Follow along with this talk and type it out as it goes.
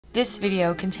This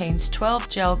video contains 12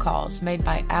 jail calls made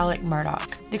by Alec Murdaugh.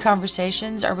 The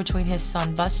conversations are between his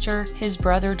son Buster, his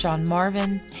brother John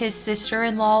Marvin, his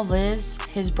sister-in-law Liz,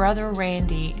 his brother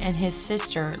Randy, and his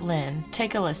sister Lynn.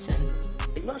 Take a listen.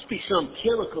 It must be some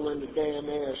chemical in the damn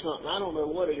air or something. I don't know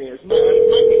what it is. It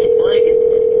might be the blanket.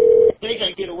 I think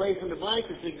I get away from the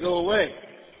blankets and go away.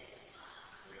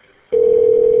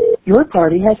 Your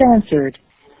party has answered.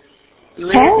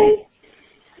 Lynn, Hey.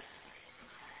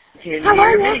 can you How hear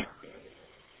are me? you?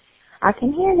 I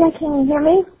can hear you. Can you hear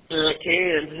me? I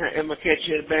can. Am I catching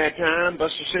you at a bad time?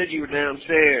 Buster said you were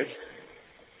downstairs.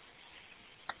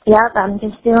 Yep, I'm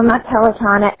just doing my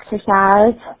Peloton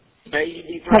exercise.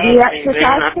 Baby, Have you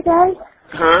exercised today?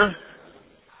 Huh?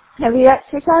 Have you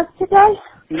exercised today?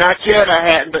 Not yet, I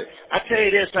hadn't, but I tell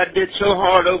you this, I did so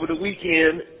hard over the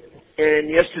weekend, and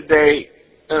yesterday,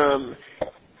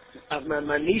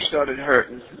 my knee started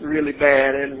hurting really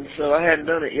bad, and so I hadn't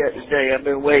done it yet today. I've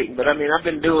been waiting, but I mean, I've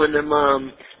been doing them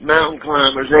mountain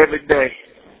climbers every day.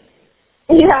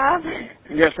 Yeah.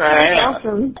 Yes, I have.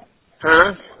 Awesome.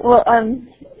 Huh? Well,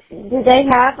 do they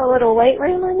have a little weight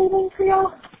room or anything for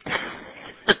y'all?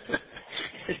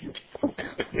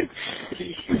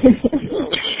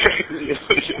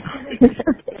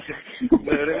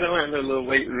 No, they don't have no little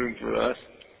weight room for us.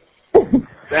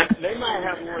 They might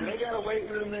have one. They got a weight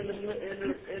room in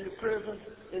the prison,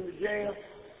 in the jail.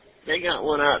 They got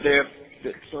one out there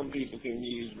that some people can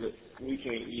use, but we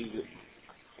can't use it.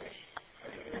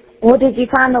 Well, did you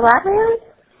find the library?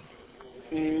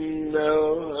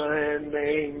 No, I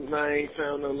ain't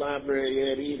found no library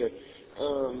yet either.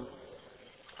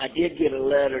 I did get a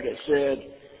letter that said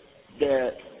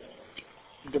that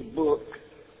the book,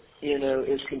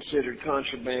 is considered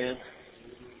contraband.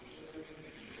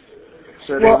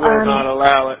 So they will not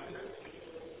allow it.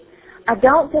 I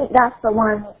don't think that's the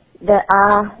one that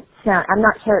I sent. I'm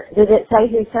not sure. Did it say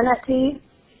who sent it to you?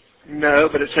 No,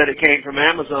 but it said it came from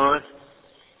Amazon.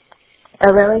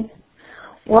 Oh, really?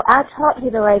 Well, I talked to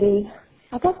the lady,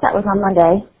 I guess that was on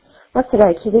Monday. What's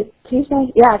today?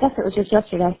 Tuesday? Yeah, I guess it was just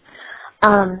yesterday.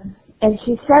 And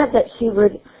she said that she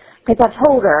would, because I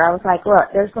told her, I was like, look,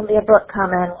 there's going to be a book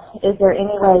coming. Is there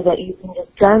any way that you can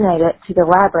just donate it to the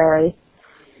library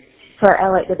for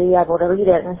Alec to be able to read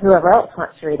it and whoever else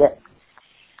wants to read it?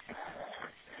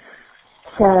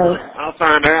 So I'll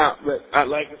find out, but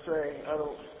like I say,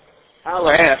 I'll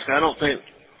ask. I don't think,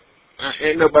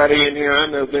 ain't nobody in here I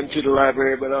know been to the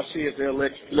library, but I'll see if they'll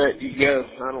let you go.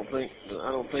 I don't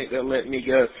think they'll let me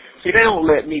go. See, they don't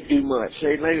let me do much.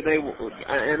 I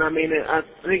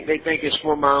think they think it's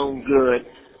for my own good.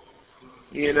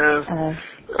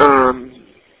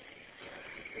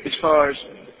 As far as,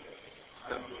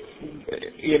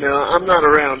 I'm not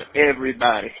around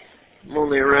everybody. I'm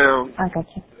only around, I got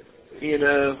you.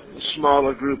 A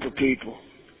smaller group of people.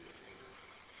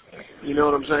 You know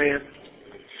what I'm saying?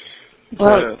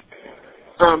 Well,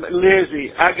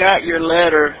 Lizzie, I got your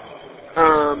letter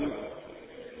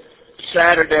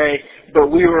Saturday, but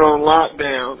we were on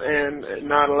lockdown and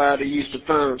not allowed to use the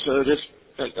phone, so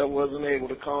I wasn't able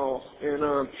to call.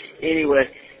 And anyway,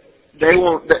 they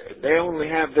only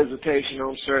have visitation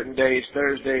on certain days.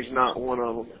 Thursday's not one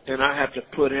of them, and I have to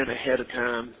put in ahead of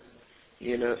time.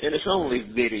 And it's only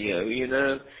video. And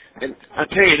I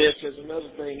tell you this, there's another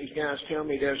thing. These guys tell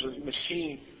me there's a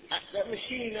machine. That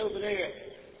machine over there,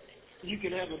 you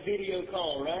can have a video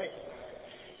call, right?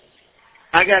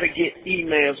 I got to get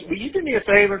emails. Will you do me a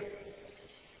favor?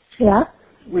 yeah.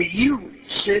 Will you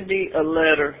send me a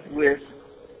letter with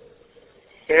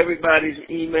everybody's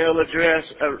email address?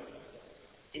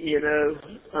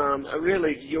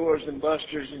 Really yours and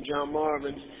Buster's and John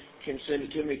Marvin's can send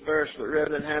it to me first, but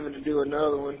rather than having to do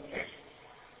another one,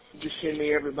 just send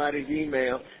me everybody's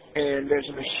email. And there's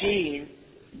a machine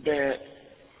that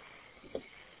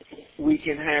we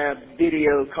can have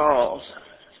video calls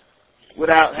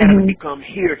without having to come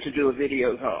here to do a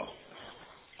video call.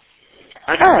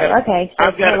 Okay. So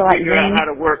I've got to figure out Zoom. how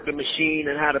to work the machine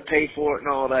and how to pay for it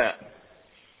and all that.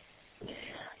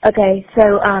 Okay,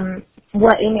 so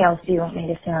what emails do you want me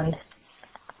to send?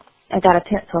 I got a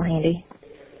pencil handy.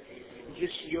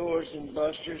 Just yours and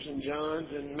Buster's and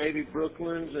John's and maybe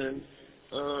Brooklyn's and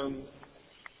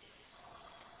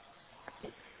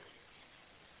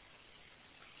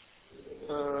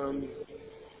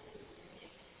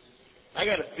I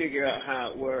got to figure out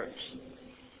how it works.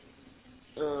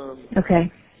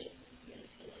 Okay.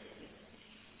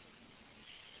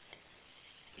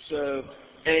 So,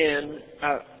 and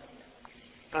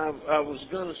I was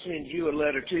going to send you a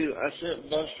letter, too. I sent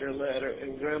Buster a letter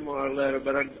and Grandma a letter,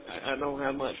 but I don't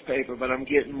have much paper, but I'm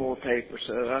getting more paper,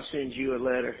 so I'll send you a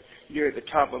letter. You're at the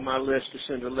top of my list to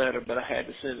send a letter, but I had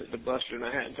to send it to Buster, and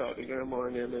I hadn't talked to Grandma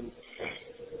and them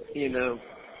in,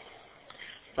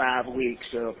 5 weeks.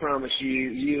 So I promise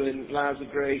you and Liza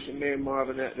Grace and Mary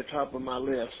Marvin are at the top of my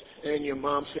list. And your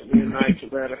mom sent me a nice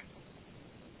letter.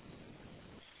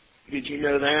 Did you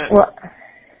know that? Well,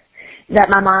 that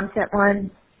my mom sent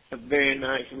one? A very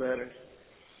nice letter.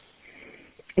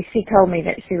 She told me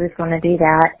that she was going to do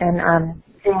that, and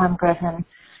Sam Griffin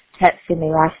texted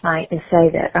me last night to say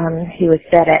that he was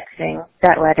FedExing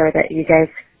that letter that you gave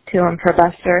to him for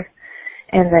Buster,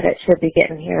 and that it should be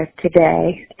getting here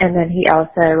today. And then he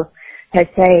also has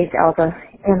saved all the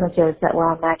images that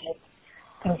were on Maggie's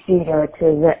computer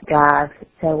to zip drive,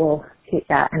 so we'll keep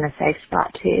that in a safe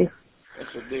spot too.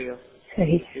 That's a deal. So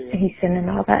he's sending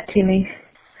all that to me.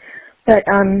 But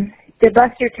did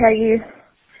Buster tell you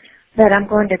that I'm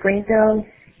going to Greenville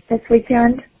this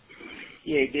weekend?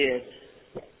 Yeah, he did.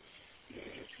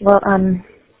 Well, I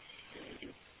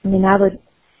mean, I would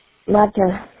love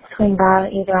to swing by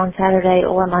either on Saturday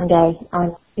or Monday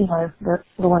on,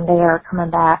 the one day or coming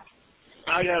back.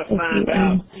 I got to find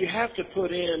out. You have to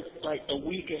put in, like, a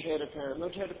week ahead of time.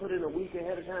 Don't you have to put in a week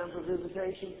ahead of time for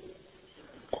visitation?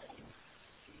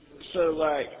 So,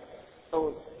 like,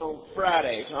 on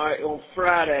Fridays, all right, on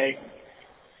Friday,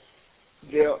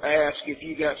 they'll ask if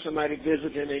you got somebody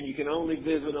visiting, and you can only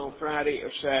visit on Friday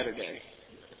or Saturday.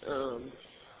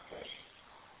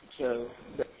 So,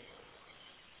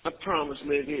 I promise,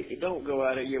 Lizzie, don't go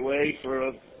out of your way for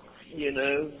it'd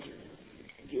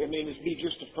be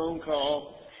just a phone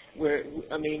call where,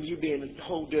 you'd be in a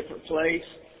whole different place.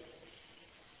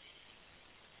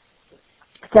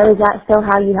 So is that still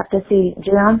how you have to see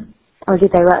Jim? Or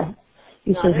did they let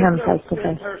you see him face to face?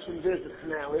 In-person visits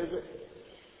now, is it?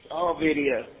 All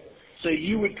video. So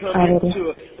you would come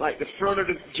into the front of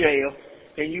the jail,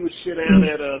 and you would sit down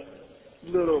at a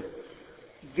little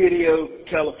video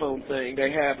telephone thing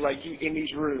they have in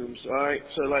these rooms, all right?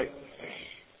 So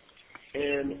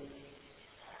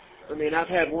I've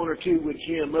had one or two with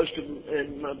Jim. Most of them,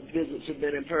 and my visits have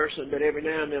been in person, but every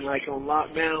now and then, like on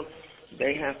lockdown,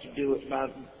 they have to do it by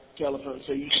telephone.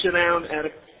 So you sit down at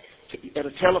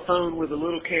a telephone with a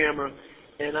little camera,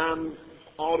 and I'm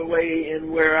all the way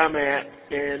in where I'm at,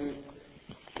 and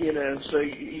so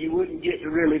you wouldn't get to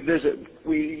really visit.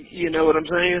 You know what I'm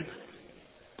saying?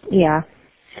 Yeah.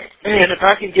 And if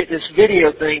I can get this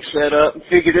video thing set up and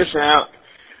figure this out,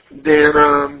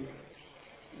 then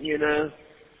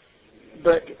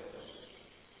but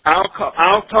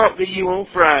I'll talk to you on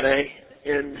Friday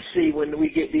and see when we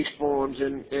get these forms,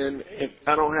 and if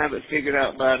I don't have it figured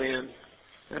out by then,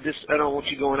 I don't want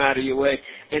you going out of your way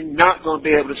and not going to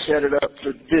be able to set it up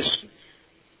for this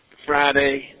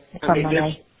Friday.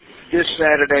 This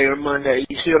Saturday or Monday.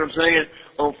 You see what I'm saying?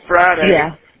 On Friday,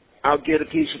 yeah. I'll get a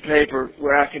piece of paper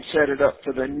where I can set it up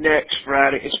for the next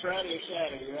Friday. It's Friday or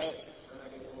Saturday, right?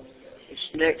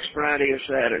 It's next Friday or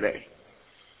Saturday.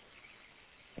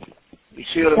 You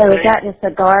see what I'm saying? So is that just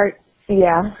a guard?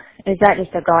 Yeah. Is that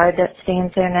just a guard that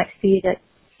stands there next to you that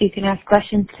you can ask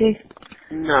questions to?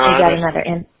 No. Is that another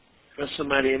That's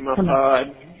somebody in my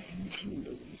pod.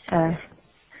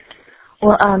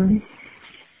 What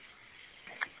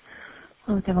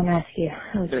was I going to ask you?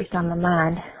 It was just on my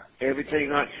mind. Everything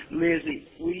right. Lizzie,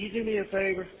 will you do me a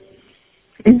favor?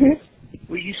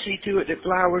 Mm-hmm. Will you see to it that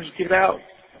flowers get out?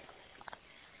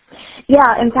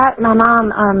 Yeah, in fact, my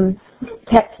mom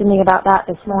texted me about that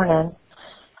this morning.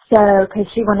 So, because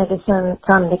she wanted to send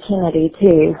some to Kennedy,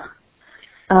 too.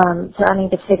 So I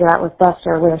need to figure out with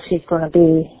Buster where she's going to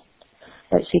be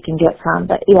that she can get some.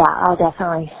 But, yeah, I'll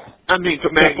definitely... for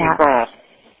Maggie and Paul.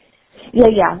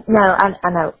 Yeah. No, I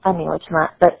know. I knew what you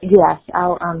meant. But, yes,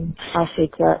 I'll see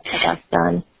to it that that's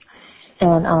done.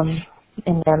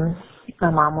 And then my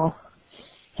mom will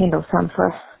handle some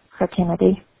for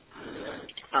Kennedy.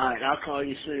 All right, I'll call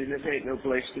you soon. This ain't no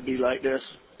place to be like this.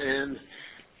 And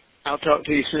I'll talk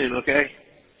to you soon, okay?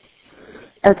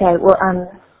 Okay, well,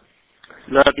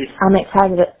 love you. I'm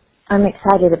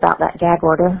excited about that gag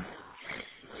order.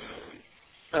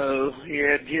 Oh,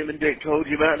 yeah, Jim and Dick told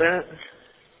you about that?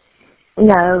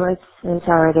 No, it's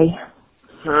already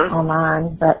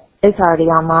online, but it's already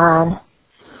online.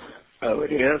 Oh,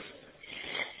 it is?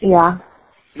 Yeah.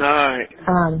 All right.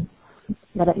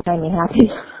 But it made me happy.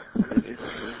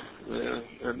 Well,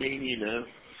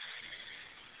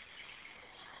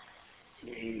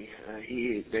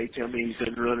 they tell me he's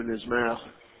been running his mouth.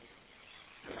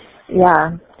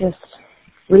 Yeah, just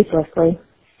ruthlessly.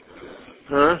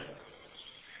 Huh?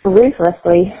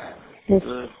 Ruthlessly.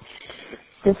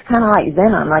 just kind of like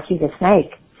venom, like he's a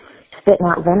snake, spitting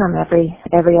out venom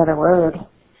every other word.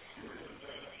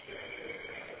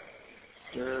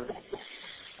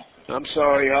 I'm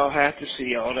sorry y'all have to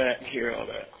see all that and hear all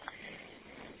that.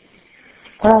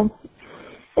 Well,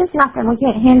 there's nothing we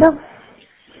can't handle.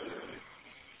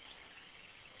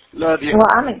 Love you.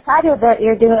 Well, I'm excited that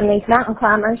you're doing these mountain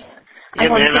climbers. Yeah,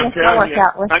 man, I'm telling you,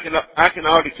 I can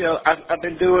already tell. I've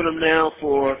been doing them now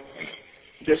for,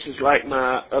 this is like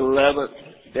my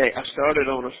 11th day. I started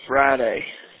on a Friday.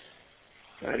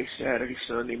 Friday, Saturday,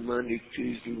 Sunday, Monday,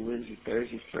 Tuesday, Wednesday,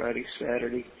 Thursday, Friday,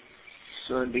 Saturday,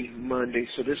 Sunday, Monday.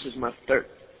 So this is my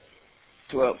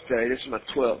 12th day. This is my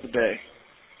 12th day.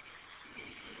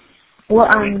 Well,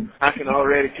 I can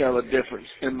already tell a difference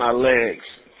in my legs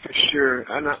for sure.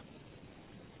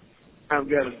 I've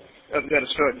got to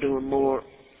start doing more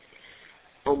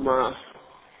on my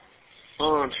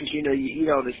arms because you eat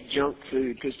all this junk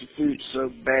food because the food's so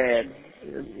bad.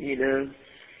 And,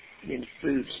 the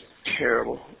food's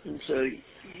terrible, and so you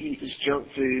eat this junk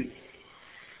food.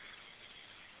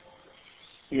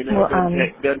 It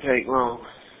doesn't take long.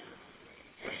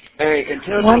 Hey, and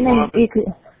tell Marvin,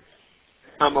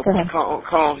 I'm gonna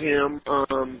call him.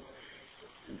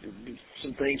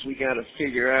 Some things we got to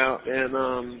figure out,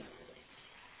 and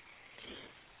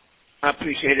I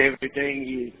appreciate everything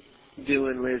you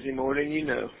doing, Lizzie, more than you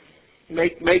know.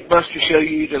 Make Buster show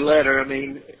you the letter. I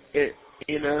mean,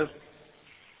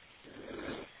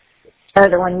 Oh,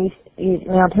 the one you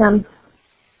mailed him?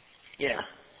 Yeah.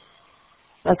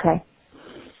 Okay.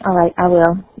 All right, I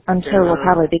will. I'm sure we'll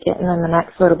probably be getting in the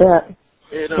next little bit.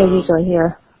 They're usually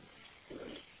here.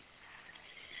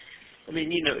 I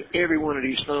mean, every one of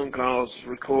these phone calls is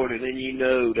recorded, and you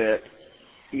know that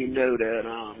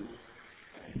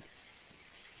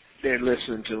they're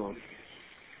listening to them.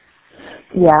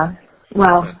 Yeah.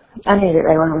 Well, I knew that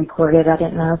they were recorded. I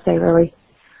didn't know if they really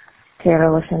care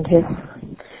to listen to.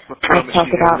 I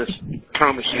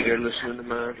promise you they're listening to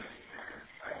mine.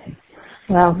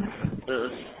 Well,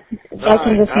 they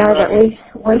can just know that we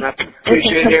and I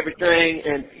appreciate everything,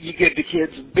 and you give the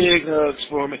kids big hugs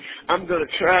for me. I'm going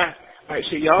to try. All right,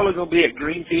 so y'all are going to be at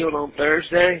Greenfield on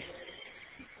Thursday?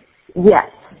 Yes.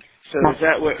 So is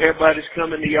that where everybody's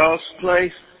coming to y'all's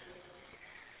place?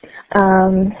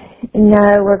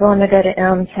 No, we're going to go to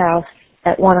Elm's house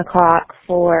at 1 o'clock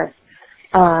for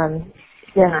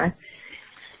dinner.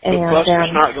 But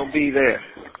Buster's not going to be there.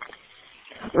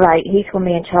 Right, he's going to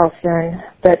be in Charleston,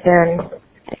 but then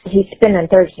he's spending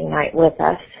Thursday night with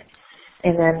us.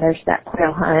 And then there's that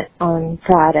quail hunt on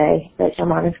Friday that your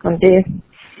mom is going to do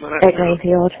at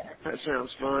Greenfield. That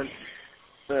sounds fun.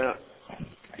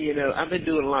 I've been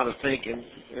doing a lot of thinking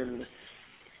and,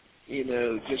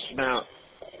 just about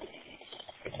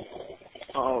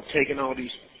taking all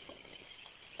these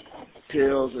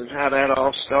pills and how that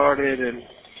all started and,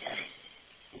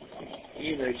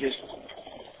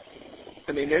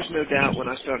 there's no doubt when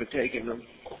I started taking them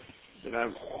that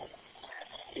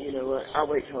I'll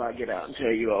wait till I get out and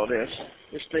tell you all this.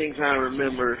 There's things I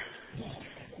remember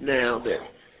now that,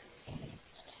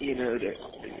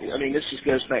 this just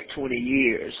goes back 20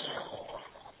 years.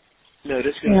 No,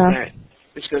 this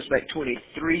goes back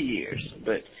 23 years,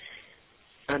 but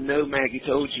I know Maggie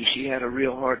told you she had a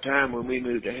real hard time when we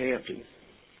moved to Hampton.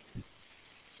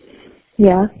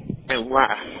 Yeah. And why?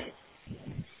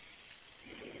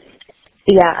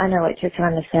 Yeah, I know what you're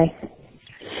trying to say.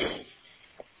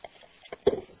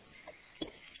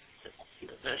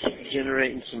 That's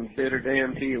generating some bitter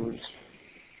damn feelings.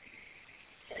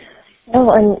 Oh,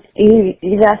 and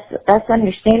that's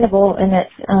understandable, and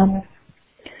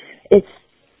it's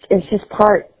just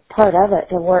part of it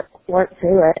to work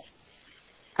through it.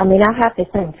 I mean, I have the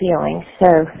same feelings,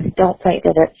 so don't think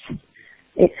that it's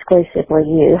exclusively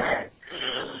you.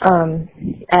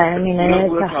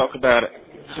 We'll talk about it.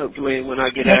 Hopefully, when I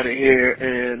get out of here,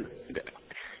 and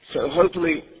so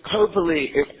hopefully,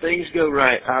 if things go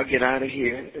right, I'll get out of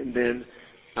here, and then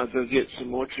I'll go get some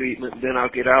more treatment. Then I'll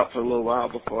get out for a little while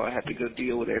before I have to go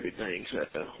deal with everything. So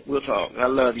we'll talk. I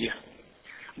love you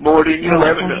more than you'll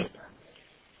ever know.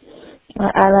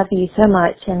 I love you so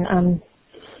much, and I'm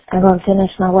going to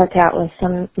finish my workout with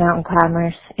some mountain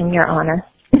climbers in your honor.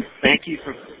 Thank you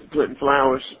for putting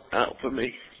flowers out for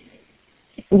me.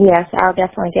 Yes, I'll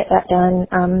definitely get that done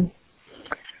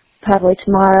probably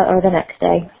tomorrow or the next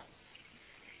day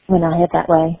when I head that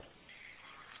way.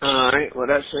 All right. Well,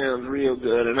 that sounds real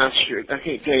good, and I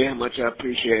can't tell you how much I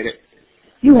appreciate it.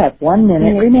 You have 1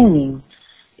 minute remaining.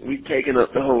 We've taken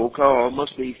up the whole call. It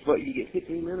must be, you get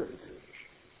 15 minutes?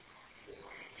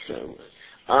 So,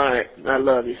 all right. I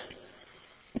love you.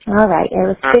 All right. It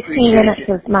was 15 minutes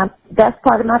of my best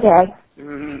part of my day.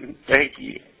 Thank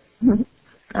you.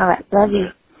 All right. Love you.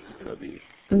 Love you.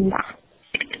 Bye.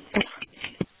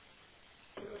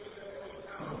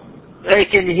 Hey,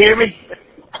 can you hear me?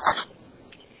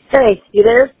 Hey, you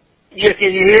there? Yeah,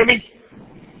 can you hear me?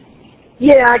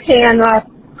 Yeah, I can. My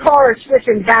car is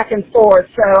switching back and forth,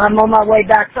 so I'm on my way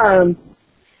back home.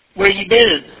 Where you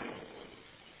been?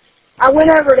 I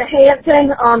went over to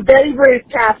Hampton. Betty Ruth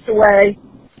passed away,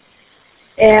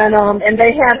 and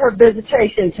they had her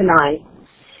visitation tonight.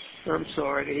 I'm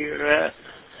sorry to hear that.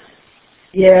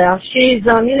 Yeah, she's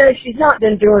she's not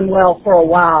been doing well for a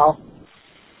while,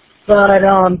 but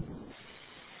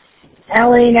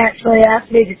Eileen actually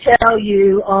asked me to tell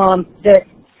you that,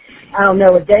 I don't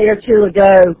know, a day or two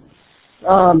ago,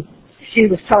 she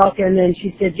was talking and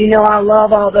she said, I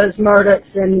love all those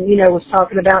Murdaughs, and, was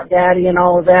talking about Daddy and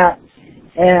all of that,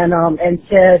 and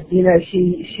said,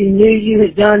 she knew you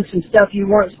had done some stuff you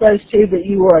weren't supposed to, but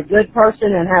you were a good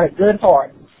person and had a good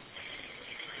heart.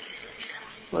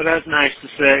 Well, that's nice to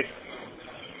say.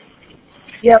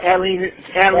 Yep. Eileen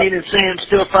and Sam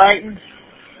still fighting?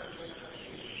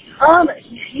 I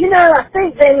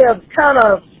think they have kind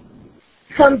of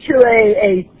come to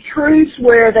a truce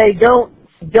where they don't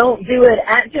do it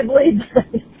actively,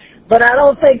 but I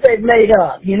don't think they've made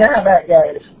up. You know how that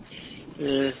goes.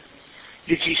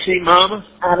 Did you see Mama?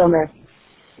 I don't know.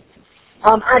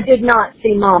 I did not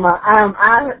see Mama.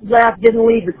 I didn't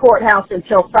leave the courthouse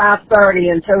until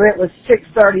 5:30, and so it was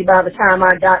 6:30 by the time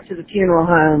I got to the funeral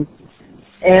home,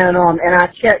 and I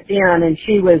checked in, and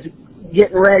she was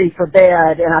getting ready for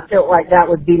bed, and I felt like that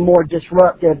would be more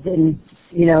disruptive than,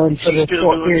 and for the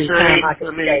short period of time I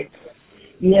could stay.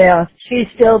 Yeah, she's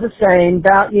still the same,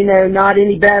 about, not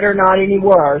any better, not any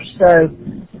worse, so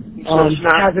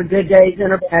has her good days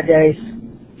and her bad days.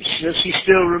 So she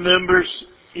still remembers,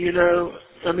 y'all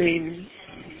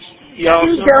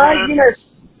she does,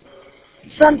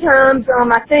 sometimes,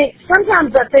 I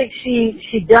think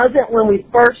she doesn't when we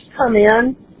first come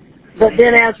in. But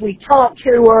then as we talk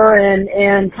to her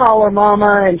and call her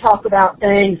Mama and talk about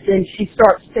things, then she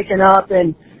starts picking up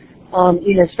and,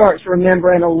 starts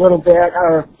remembering a little bit,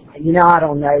 or, I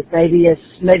don't know, maybe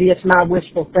it's my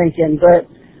wishful thinking, but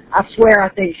I swear I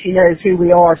think she knows who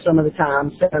we are some of the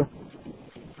time, so.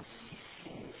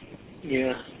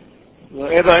 Yeah.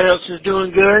 Well, everybody else is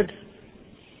doing good?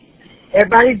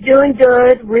 Everybody's doing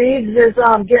good. Reeves is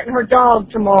getting her dog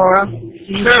tomorrow.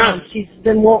 She's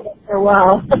been wanting for a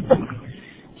while.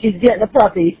 She's getting a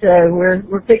puppy, so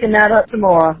we're picking that up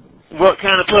tomorrow. What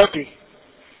kind of puppy?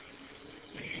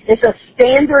 It's a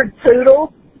standard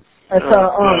poodle. It's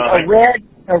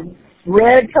a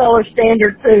red color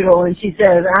standard poodle, and she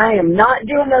says, I am not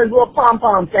doing those little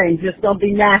pom-pom things. It's going to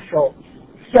be natural.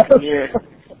 So. Yeah.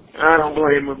 I don't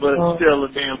blame her, but it's still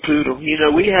a damn poodle.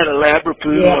 We had a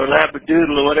labrapoodle or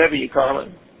labradoodle or whatever you call it.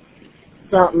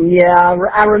 Something, yeah.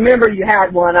 I remember you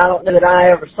had one. I don't know that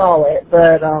I ever saw it,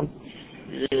 but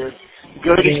yeah.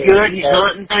 Good is good. He's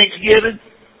hunting Thanksgiving?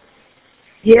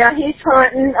 Yeah, he's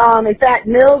hunting. In fact,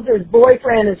 Mills'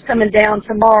 boyfriend is coming down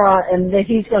tomorrow, and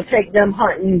he's going to take them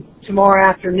hunting tomorrow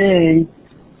afternoon.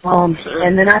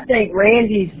 And then I think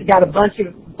Randy's got a bunch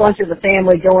of the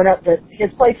family going up to his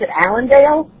place at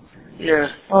Allendale. Yeah.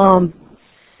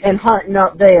 And hunting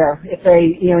up there if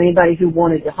they, anybody who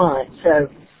wanted to hunt. So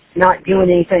not doing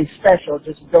anything special,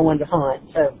 just going to hunt.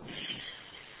 So.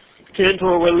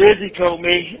 10-4, well, Lizzie told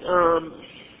me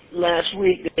last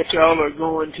week that y'all are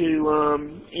going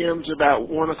to M's about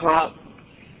 1 o'clock.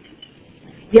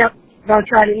 Yep. Going to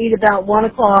try to eat about 1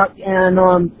 o'clock,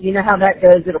 and you know how that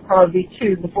goes. It'll probably be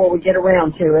 2 before we get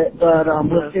around to it, but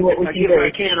we'll see what we can do.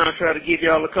 If I can, I'll try to give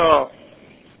y'all a call.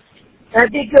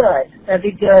 That'd be good. That'd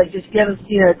be good. Just give us,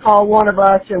 call one of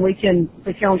us, and we can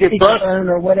put you on speakerphone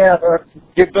or whatever.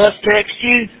 Did Bus text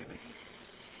you?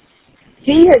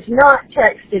 He has not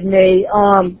texted me,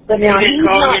 but now he's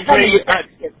not coming to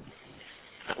text it.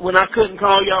 When I couldn't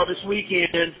call y'all this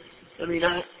weekend,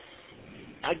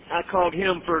 I called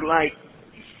him for like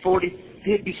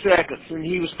 50 seconds, and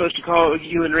he was supposed to call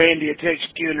you and Randy or text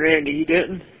you and Randy. He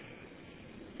didn't?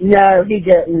 No, he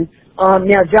didn't.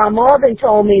 Now, John Marvin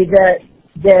told me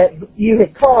that you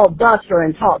had called Buster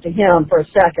and talked to him for a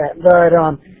second, but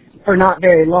for not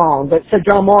very long. But so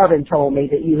John Marvin told me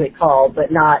that you had called,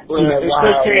 but not. Well, it's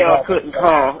okay. I couldn't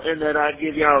call, and that I'd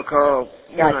give y'all a call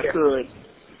when I could.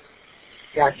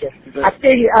 Gotcha. I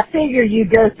figure you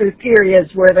go through periods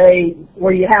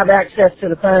where you have access to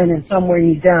the phone and some where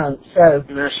you don't. So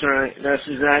that's right. That's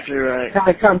exactly right. Kind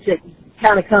of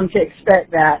come to expect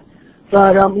that.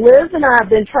 But Liz and I have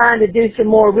been trying to do some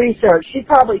more research. She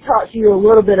probably talked to you a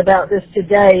little bit about this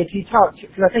today. Because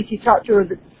I think you talked to her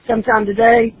sometime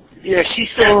today. Yeah, she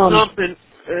said something,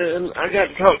 I got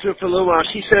to talk to her for a little while.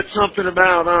 She said something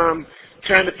about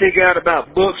trying to figure out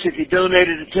about books. If you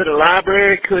donated it to the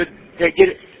library, could they get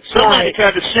it? Somebody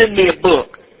tried to send me a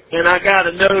book, and I got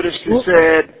a notice that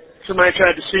said somebody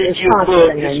tried to send you a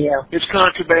book. It's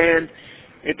contraband.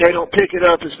 If they don't pick it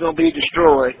up, it's going to be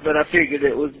destroyed. But I figured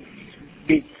it would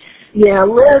be... Yeah,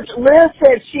 Liz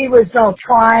said she was going to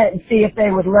try it and see if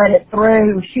they would let it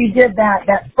through. She did that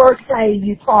first day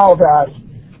you called us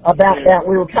about that.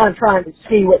 We were kind of trying to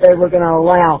see what they were going to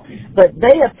allow. But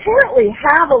they apparently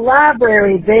have a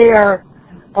library there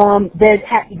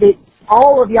that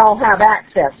all of y'all have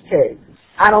access to.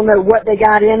 I don't know what they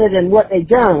got in it and what they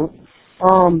don't.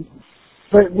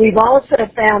 But we've also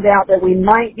found out that we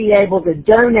might be able to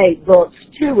donate books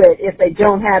to it if they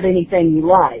don't have anything you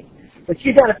like. But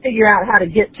you got to figure out how to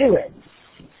get to it.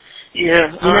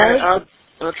 Yeah, all right,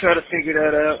 I'll try to figure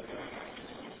that out.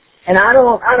 And I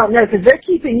don't know, because they're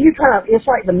keeping you kind of, it's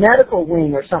like the medical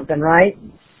wing or something, right?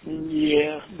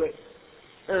 Yeah, but,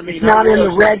 I mean... It's not in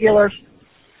the regular...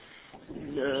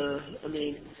 No, I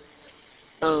mean,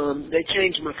 they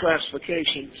changed my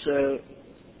classification, so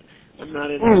I'm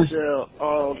not in the cell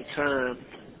all the time.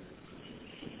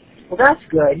 Well, that's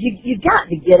good. You got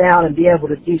to get out and be able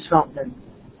to do something.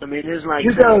 I mean, it's like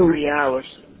 3 hours,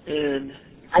 and...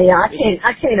 Yeah,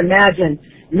 I can't imagine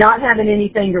not having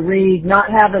anything to read, not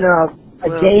having a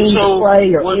game to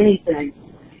play or anything.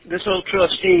 This old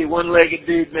trustee, one-legged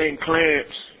dude named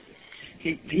Clarence,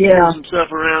 he moves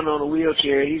himself around on a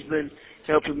wheelchair. He's been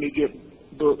helping me get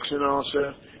books and all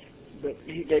stuff, but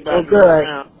they about to run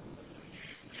out.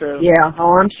 So yeah,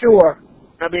 I'm sure.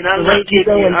 I mean, I'm not kidding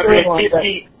you.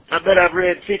 I bet I've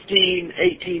read 15,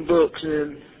 18 books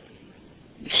in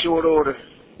short order.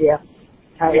 Yeah.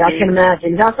 I can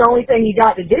imagine. That's the only thing you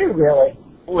got to do, really.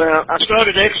 Well, I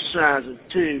started exercising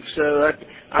too, so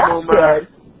I'm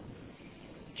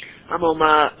on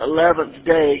my 11th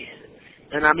day,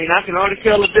 and I mean I can already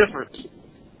tell a difference.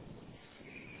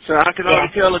 So I can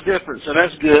already tell a difference, so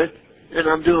that's good. And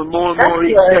I'm doing more and more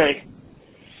each day.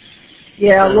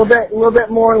 Yeah, a little bit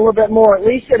more. At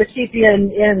least it'll keep you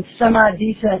in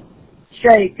semi-decent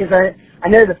shape, because I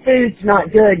know the food's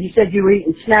not good. You said you were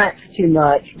eating snacks too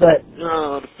much, but...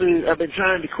 No, the food, I've been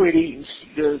trying to quit eating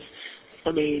because,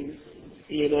 I mean,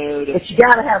 you know... But you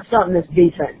got to have something that's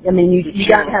decent. I mean, you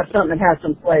got to have something that has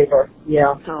some flavor,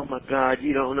 yeah. Oh, my God,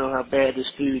 you don't know how bad this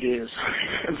food is.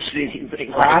 I haven't seen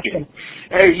anything like it.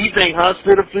 Hey, you think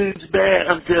hospital food's bad?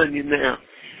 I'm telling you now.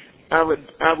 I would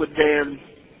damn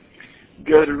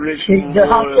go to Richland. The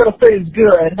hospital food's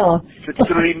good, huh? For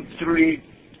three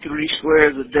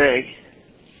squares a day.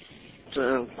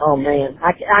 So. Oh man,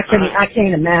 I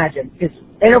can't imagine, because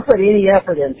they don't put any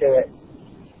effort into it.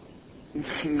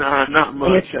 Nah, not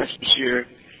much. That's for sure.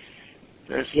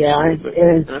 That's for sure, but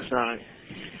that's all right.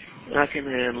 I can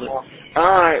handle it. Yeah.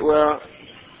 All right, well,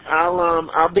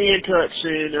 I'll be in touch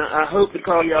soon. I hope to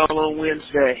call y'all on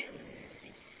Wednesday.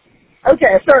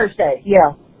 Okay, Thursday.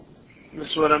 Yeah.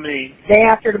 That's what I mean. Day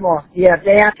after tomorrow. Yeah,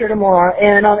 day after tomorrow.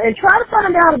 And try to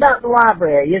find out about the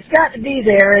library. It's got to be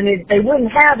there, and they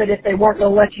wouldn't have it if they weren't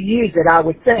going to let you use it, I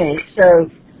would think. So,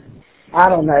 I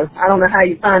don't know. I don't know how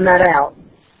you find that out.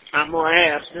 I'm going to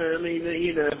ask. I mean,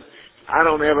 you know, I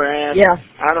don't ever ask. Yeah.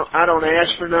 I don't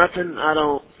ask for nothing. I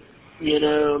don't, you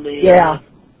know, I mean. Yeah.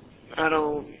 I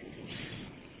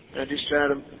just try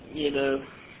to, you know,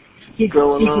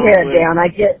 go along. Keep your head down. I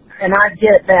get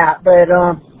that, but,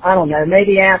 I don't know,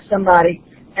 maybe ask somebody,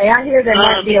 hey, I hear there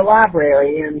might be a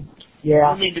library, and, yeah.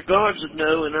 I mean, the guards would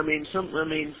know, and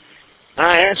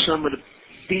I asked some of the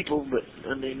people, but,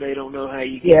 I mean, they don't know how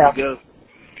you can go.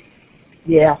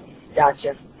 Yeah,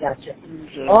 gotcha. So,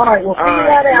 all right, well, figure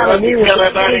that out. Tell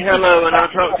everybody hello, and I'll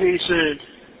talk to you soon.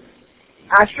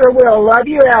 I sure will. Love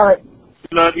you, Alec.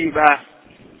 Love you, bye.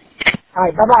 All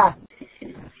right, bye-bye.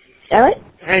 Alec?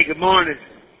 Hey, good morning.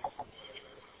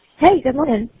 Hey, good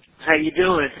morning. How you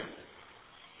doing?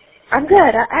 I'm good.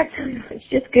 I was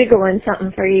just Googling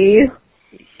something for you.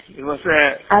 What's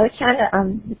that? I was trying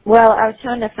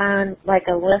to find like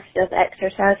a list of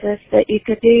exercises that you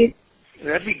could do.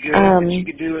 That'd be good. That you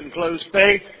could do in closed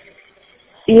space.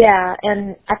 Yeah,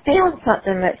 and I found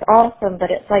something that's awesome, but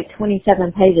it's like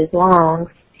 27 pages long.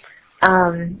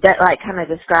 That like kind of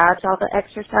describes all the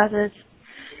exercises.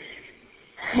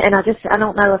 And I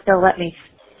don't know if they'll let me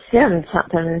send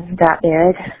something that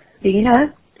big. Do you know?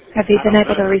 Have you been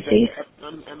able to receive? I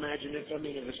imagine if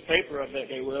it's paper, I bet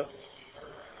they will.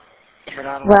 But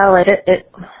I don't well,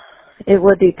 it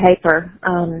would be paper.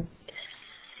 And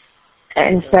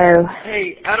so.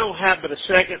 Hey, I don't have but a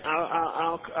second.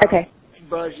 I'll okay.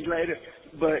 Buzz you later.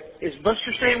 But is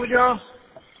Buster staying with y'all?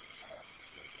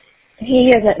 He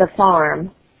is at the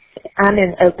farm. I'm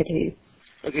in Okotoks.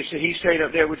 Okay, so he stayed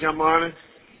up there with John Marvin?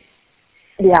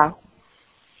 Yeah.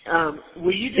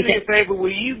 Will you do me a favor?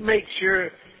 Will you make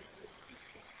sure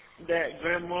that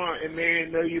Grandma and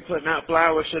Marion know you're putting out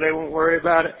flowers so they won't worry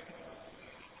about it?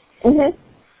 Mhm.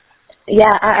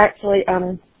 Yeah, I actually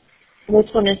was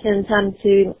going to send some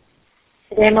to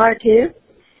Grandma too.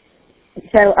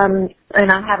 So and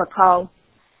I have a call.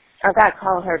 I got to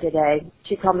call her today.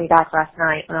 She called me back last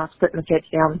night when I was putting the kids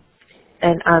down,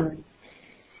 and I'm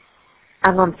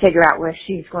going to figure out where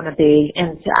she's going to be,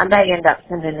 and so I may end up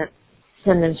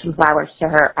sending some flowers to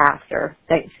her after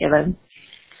Thanksgiving.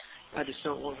 I just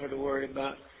don't want her to worry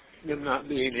about them not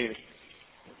being here.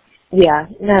 Yeah,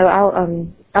 no,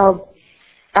 I'll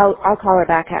call her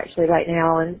back actually right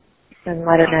now and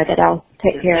let her know that I'll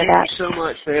take care of that. Thank you so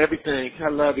much for everything. I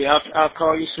love you. I'll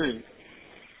call you soon.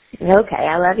 Okay,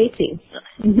 I love you too.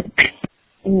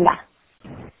 Yeah.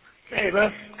 Hey,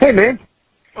 bud. Hey, man.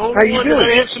 Only How you one doing? that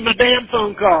answered my damn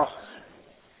phone call.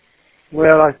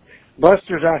 Well,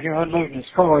 Buster's out here unloading his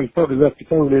car. He probably left the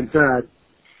phone inside.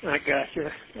 I got you.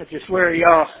 Where are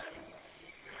y'all?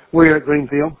 We're at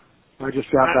Greenfield. I just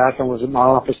got back. I was at my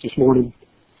office this morning.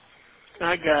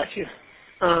 I got you.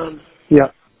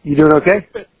 Yeah. You doing okay?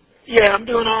 Yeah, I'm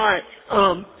doing all right.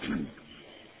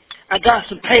 I got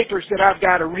some papers that I've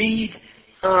got to read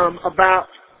about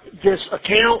this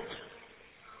account.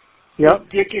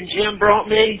 Yep. Dick and Jim brought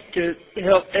me to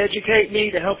help educate me,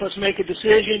 to help us make a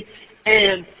decision.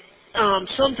 And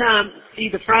sometime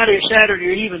either Friday or Saturday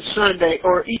or even Sunday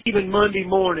or even Monday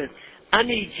morning, I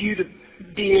need you to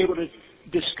be able to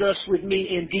discuss with me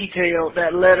in detail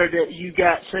that letter that you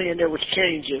got saying there was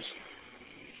changes.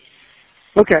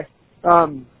 Okay.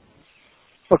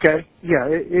 Okay. Yeah.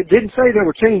 It didn't say there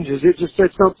were changes. It just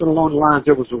said something along the lines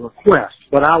there was a request.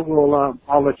 But I will.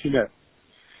 I'll let you know.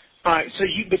 All right. So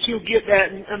you'll get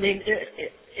that. And, I mean,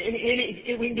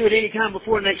 we can do it any time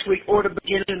before next week or the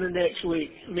beginning of next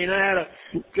week. I mean, I had a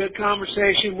good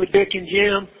conversation with Dick and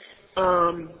Jim.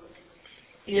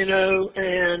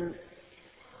 And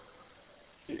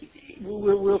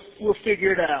we'll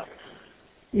figure it out.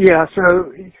 Yeah,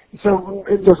 so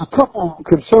there's a couple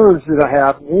concerns that I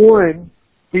have. One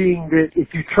being that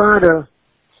if you access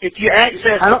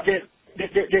it,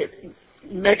 that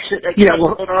makes it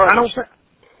accessible.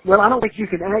 Yeah, I don't think you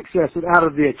can access it out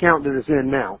of the account that it's in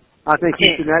now. I think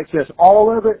you can access all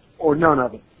of it or none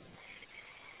of it.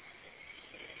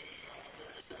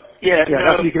 Yeah,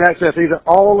 no. You can access either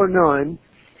all or none,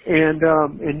 and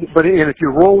if you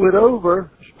roll it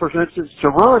over, for instance, to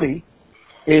Ronnie,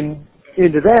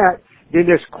 into that, then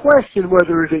there's question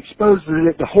whether it exposes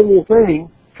it, the whole thing,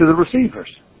 to the receivers.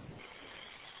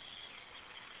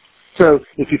 So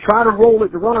if you try to roll it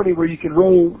to Ronnie where you can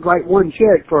write one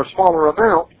check for a smaller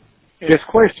amount, there's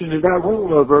question if that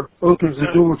rollover opens the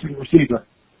door to the receiver.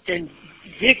 And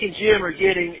Dick and Jim are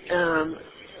getting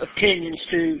opinions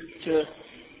to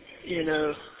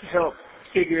help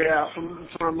figure it out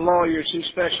from lawyers who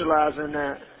specialize in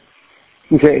that.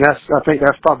 Okay, I think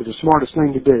that's probably the smartest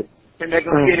thing to do. And they're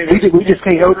going to get it. We just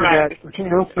can't open that. We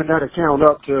can't open that account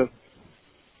up to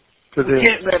them. We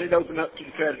can't let it open up to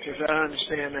the creditors. I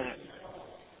understand that.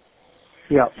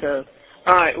 Yeah. So,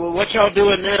 all right. Well, what y'all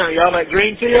doing now? Y'all at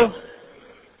Greenfield?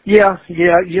 Yeah.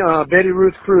 Betty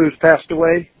Ruth Cruz passed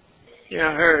away. Yeah,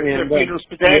 I heard. Her funeral's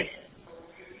today.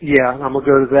 Yeah, I'm gonna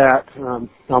go to that. I'm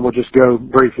gonna just go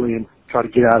briefly and try to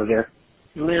get out of there.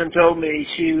 Lynn told me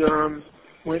she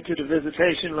went to the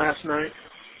visitation last night.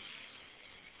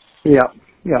 Yeah.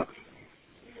 I'm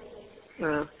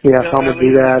gonna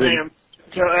do that.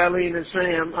 Tell Eileen and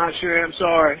Sam I sure am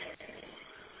sorry.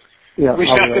 Yeah. Wish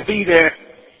I could be there.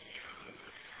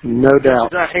 No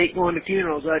doubt. I hate going to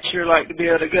funerals. I'd sure like to be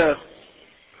able to go.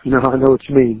 No, I know what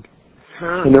you mean.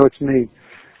 Huh? I know what you mean.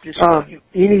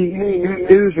 Any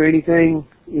news or anything?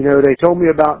 They told me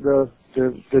about the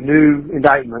new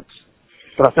indictments,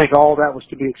 but I think all that was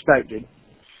to be expected.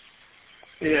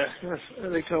 Yeah,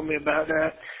 they told me about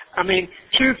that. I mean,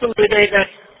 truthfully,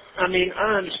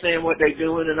 I understand what they're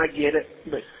doing and I get it,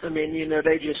 but I mean, he's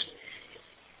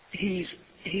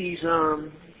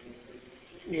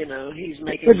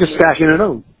making. They're just stacking it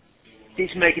on.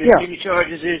 He's making as many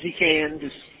charges as he can to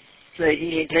say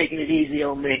he ain't taking it easy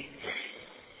on me.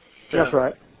 So, that's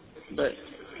right. But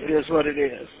it is what it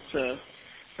is. So,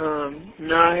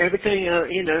 no, everything,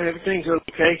 everything's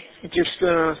okay. Just,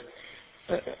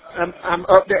 I'm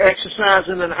up to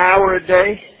exercising an hour a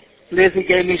day. Lizzie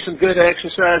gave me some good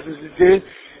exercises to do.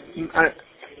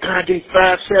 I do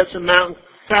 5 sets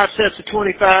of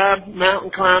 25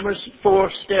 mountain climbers,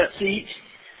 4 steps each,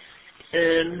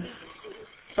 and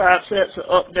 5 sets of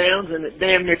up downs, and it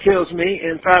damn near kills me,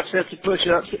 and 5 sets of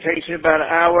push-ups. It takes me about an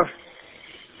hour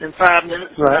and 5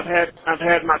 minutes. Right. I've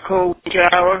had my cold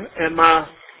shower and my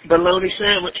bologna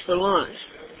sandwich for lunch.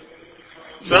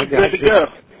 So I'm good to go.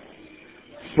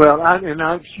 Well,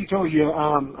 she told you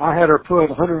I had her put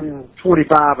 $125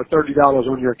 or $30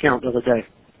 on your account the other day.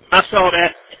 I saw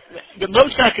that. The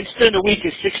most I can spend a week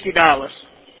is $60.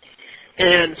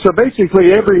 And so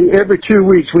basically, every 2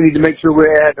 weeks we need to make sure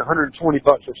we're at $120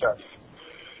 or so.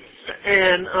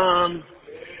 And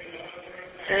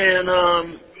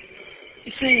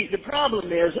you see, the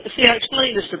problem is, I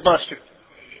explained this to Buster.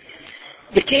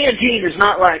 The canteen is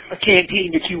not like a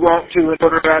canteen that you walk to and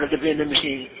order out of the vending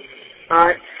machine. All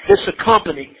right, this is a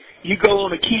company. You go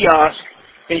on a kiosk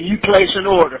and you place an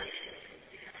order.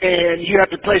 And you have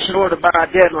to place an order by a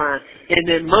deadline. And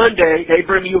then Monday, they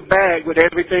bring you a bag with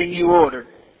everything you ordered.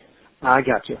 I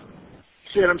got you.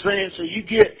 See what I'm saying? So you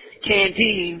get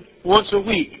canteen once a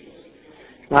week.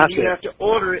 You have to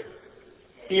order it,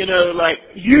 like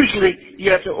usually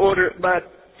you have to order it by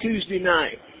Tuesday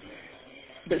night.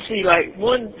 But see, like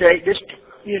one day, they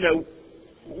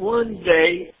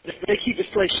keep this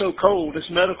place so cold, this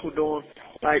medical dorm,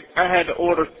 like I had to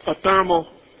order a thermal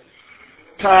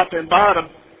top and bottom,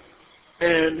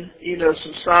 and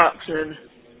some socks and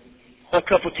a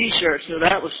couple T-shirts. So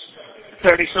that was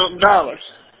 $30-something.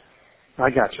 I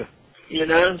got you.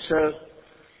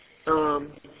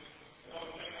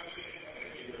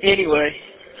 Anyway.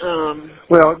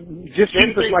 Well, just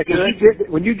keep us like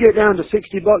when you get down to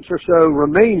 $60 or so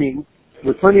remaining,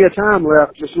 with plenty of time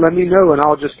left, just let me know and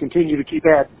I'll just continue to keep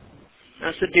adding.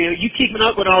 That's the deal. You keeping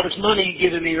up with all this money you're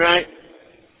giving me, right?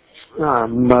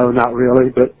 No, not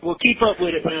really, but... Well, keep up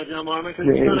with it now, John Marvin, because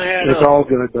it's going to add up. It's all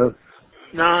good, though.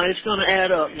 No, it's going to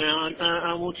add up now.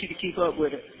 I want you to keep up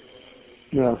with it.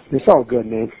 No, it's all good,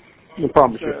 man. I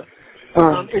promise you. Is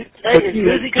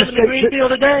Lizzie coming to Greenfield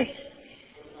today?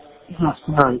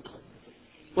 Tonight.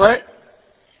 What?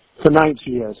 Tonight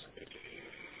she is.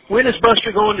 When is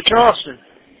Buster going to Charleston?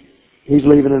 He's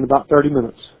leaving in about 30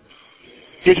 minutes.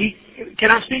 Can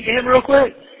I speak to him real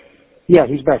quick? Yeah,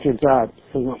 he's back inside.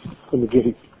 Hang on. Let me get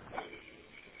him.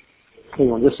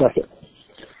 Hang on just a second.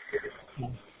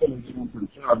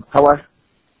 Hello?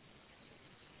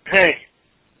 Hey.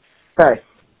 Hey.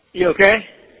 You okay?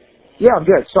 Yeah, I'm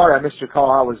good. Sorry I missed your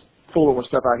call. I was fooling with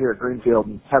stuff out here at Greenfield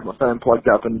and had my phone plugged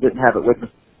up and didn't have it with me.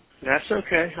 That's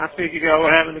okay. I figured y'all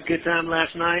were having a good time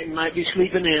last night and might be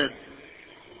sleeping in.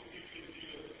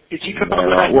 Did you come up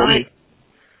last night?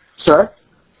 Sir?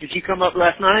 Did you come up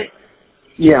last night?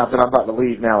 Yeah, but I'm about to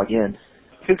leave now again.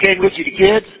 Who came with you, the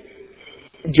kids?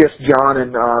 Just John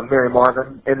and Mary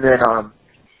Marvin, and then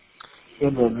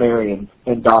Mary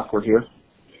and Doc were here.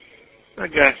 I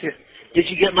got you. Did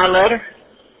you get my letter?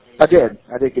 I did.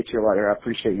 I did get your letter. I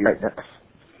appreciate you writing that.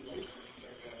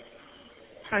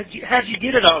 How'd you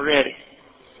get it already?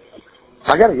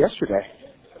 I got it yesterday.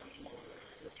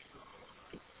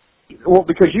 Well,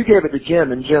 because you gave it to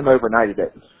Jim, and Jim overnighted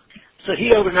it. So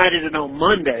he overnighted it on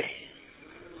Monday?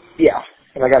 Yeah,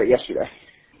 and I got it yesterday.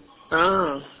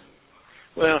 Oh.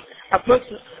 Well, I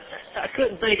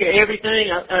couldn't think of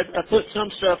everything. I put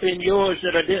some stuff in yours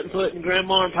that I didn't put in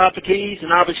Grandma and Papa T's,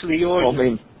 and obviously yours.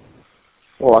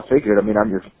 Well, I figured. I'm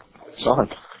your son.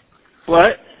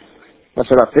 What? I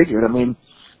said I figured.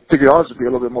 Figured ours would be a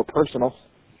little bit more personal.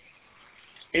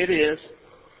 It is.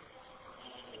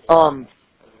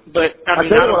 But I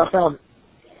tell you what I found.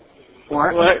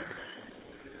 What?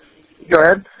 Go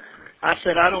ahead. I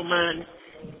said I don't mind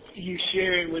you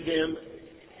sharing with them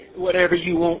whatever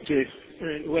you want to,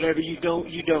 and whatever you don't,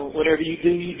 you don't. Whatever you do,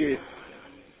 you do.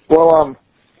 Well,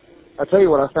 I tell you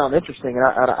what I found interesting, and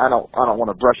I don't want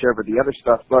to brush over the other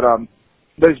stuff, but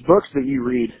those books that you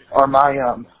read are my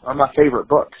favorite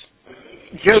books.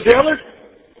 Joe Dillard?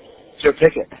 Joe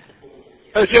Pickett.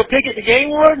 Oh, Joe Pickett, the game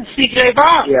warden? C.J.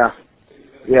 Bob?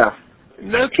 Yeah.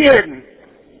 No kidding.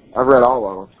 I've read all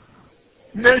of them.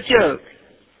 No joke.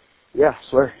 Yeah, I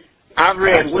swear. I've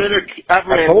read Winter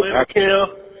Kill,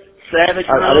 Savage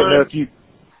Run.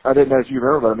 I didn't know if you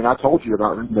remember, but I told you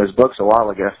about reading those books a while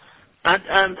ago. I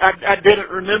didn't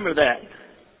remember that.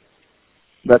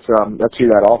 That's who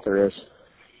that author is.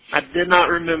 I did not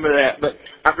remember that, but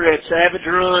I've read Savage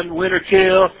Run, Winter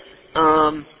Kill.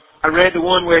 I read the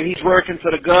one where he's working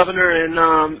for the governor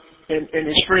and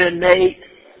his friend Nate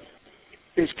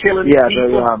is killing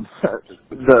people.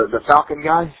 The Falcon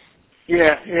guy.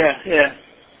 Yeah.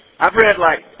 I've read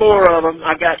like 4 of them.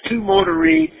 I got 2 more to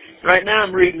read. Right now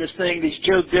I'm reading this thing, this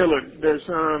Joe Dillard.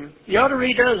 You ought to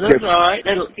read those. Those are all right.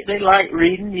 They like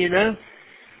reading, you know.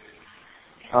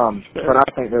 But I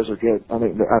think those are good. I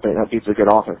think that dude's a good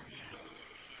author.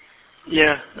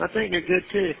 Yeah, I think they're good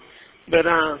too. But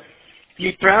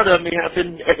you're proud of me. I've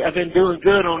been doing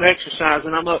good on exercise,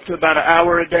 and I'm up to about an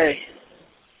hour a day.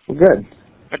 Well, good.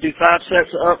 I do 5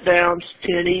 sets of up downs,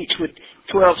 10 each with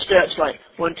 12 steps, like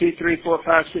 1, 2, 3, 4,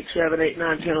 5, 6, 7, 8,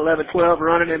 9, 10, 11, 12,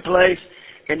 running in place,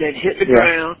 and then hit the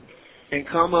ground and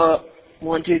come up.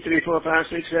 1, 2, 3, 4, 5,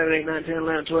 6, 7, 8, 9, 10,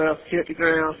 11, 12, hit the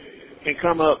ground and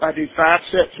come up. I do 5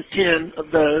 sets of 10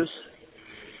 of those,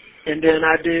 and then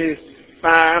I do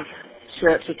 5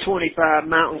 sets of 25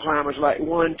 mountain climbers, like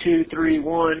 1, 2, 3,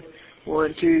 1,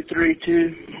 1, 2, 3,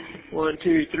 2, 1,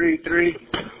 2, 3, 3.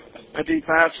 I do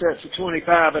 5 sets of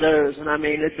 25 of those, and I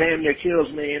mean, it damn near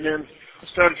kills me. And then I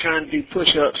started trying to do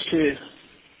push-ups too.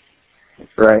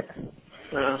 Right.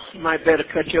 Might better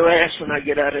cut your ass when I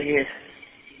get out of here.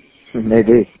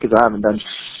 Maybe, because I haven't done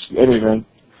anything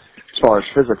as far as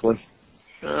physically.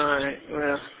 All right,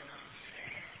 well.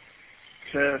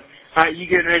 So, all right, you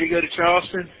getting ready to go to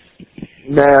Charleston?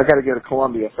 No, I got to go to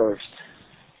Columbia first.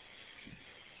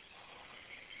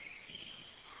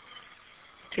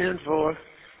 10-4.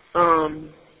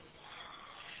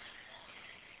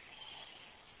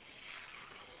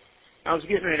 I was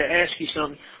getting ready to ask you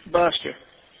something. Buster.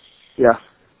 Yeah.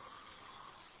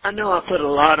 I know I put a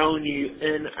lot on you,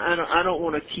 and I don't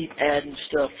want to keep adding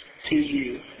stuff to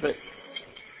you, but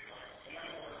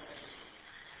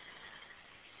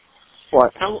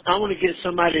What? I want to get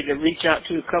somebody to reach out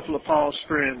to a couple of Paul's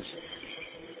friends.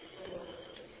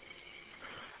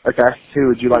 Okay. Who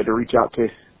would you like to reach out to?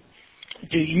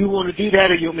 Do you want to do that,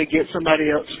 or you want me to get somebody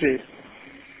else to?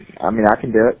 I mean, I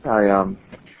can do it.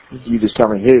 You just tell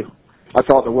me who. I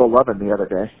talked to Will Lovin the other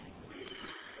day.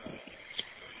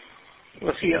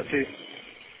 What's he up to?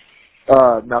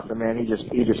 Nothing, man. He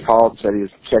just called, said he was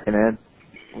checking in.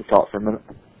 We talked for a minute.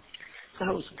 That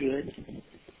was good.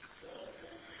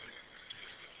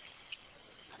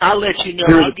 I'll let you know.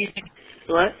 I'll give you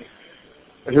what?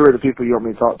 Who are the people you want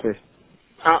me to talk to?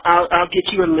 I'll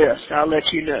get you a list. I'll let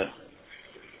you know.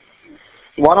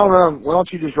 Why don't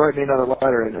you just write me another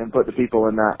letter and put the people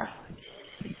in that?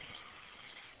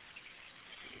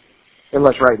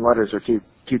 Unless writing letters are too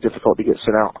difficult to get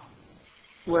sent out.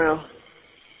 Well,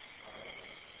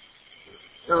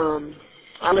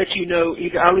 I'll let you know.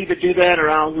 I'll either do that,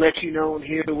 or I'll let you know on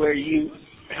here where you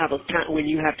have when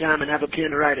you have time and have a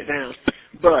pen to write it down.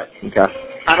 But okay.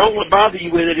 I don't want to bother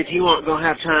you with it if you aren't going to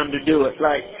have time to do it.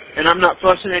 Like, and I'm not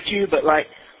fussing at you, but like,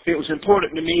 it was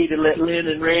important to me to let Lynn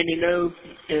and Randy know,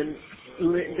 and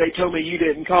they told me you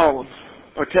didn't call them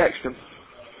or text them.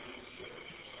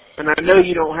 And I know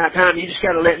you don't have time. You just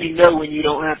got to let me know when you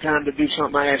don't have time to do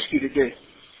something I ask you to do.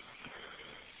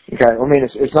 Okay. I mean,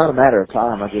 it's not a matter of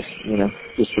time. I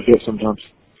just forget sometimes.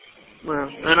 Well,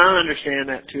 and I understand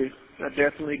that too. I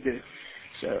definitely do.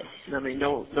 So, I mean,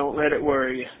 don't let it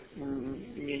worry you.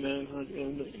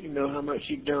 You know how much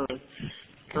you've done.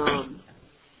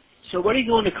 So what are you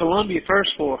going to Columbia first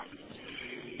for?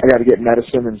 I got to get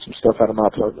medicine and some stuff out of my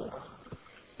plate.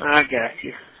 I got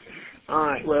you. All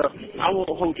right, well, I won't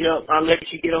hold you up. I'll let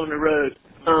you get on the road.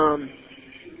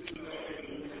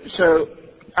 So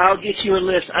I'll get you a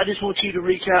list. I just want you to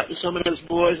reach out to some of those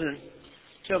boys and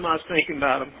tell them I was thinking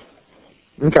about them.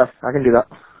 Okay, I can do that.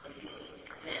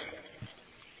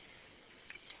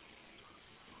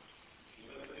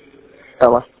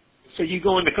 Hello? So you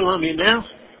going to Columbia now?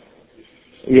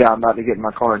 Yeah, I'm about to get in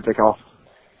my car and take off.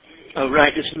 Oh,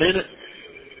 right this minute?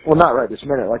 Well, not right this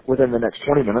minute, like within the next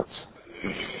 20 minutes.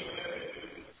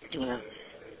 Yeah.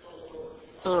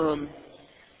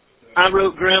 I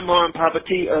wrote Grandma and Papa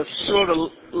T a sort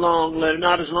of long letter,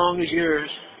 not as long as yours.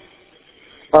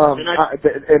 And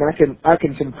I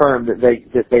can confirm that they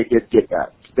did get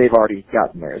that. They've already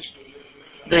gotten theirs.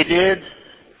 They did?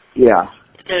 Yeah.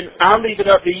 And I'll leave it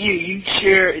up to you. You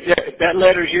share that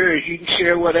letter's yours. You can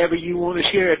share whatever you want to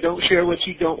share. Don't share what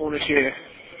you don't want to share.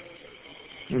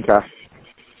 Okay.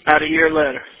 Out of your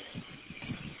letter.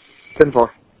 10-4.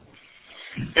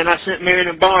 And I sent Marion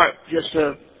and Bart just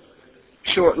a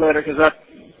short letter because I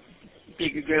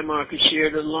figured Grandma could share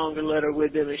the longer letter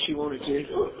with them if she wanted to.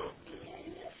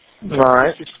 All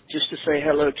right. Just to say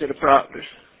hello to the Proctors.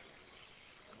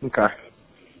 Okay.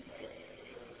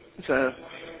 So,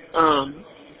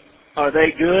 are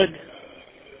they good?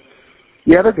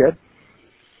 Yeah, they're good.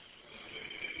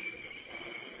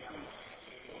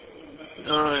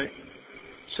 All right.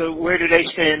 So where do they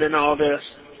stand in all this?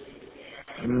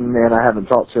 Man, I haven't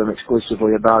talked to them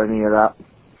exclusively about any of that.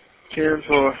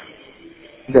 10-4.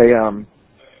 They, I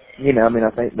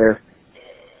think they're...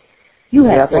 You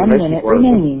have 1 minute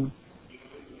remaining.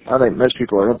 I think most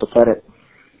people are empathetic.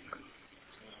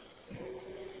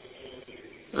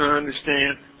 I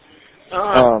understand.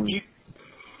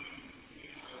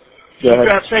 You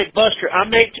drive safe, Buster. I'm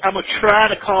gonna try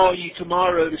to call you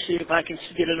tomorrow to see if I can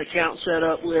get an account set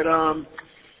up with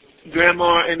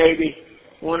Grandma and maybe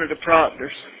one of the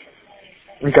Proctors.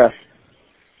 Okay.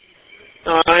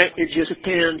 All right. It just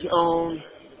depends on,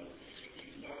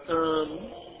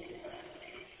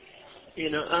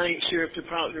 I ain't sure if the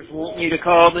Proctors want me to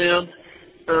call them.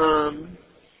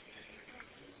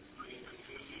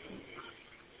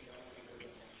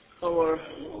 Or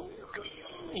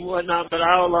whatnot, but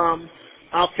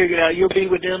I'll figure it out. You'll be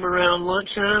with them around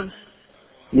lunchtime?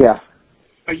 Yeah.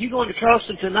 Are you going to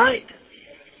Charleston tonight?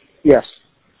 Yes.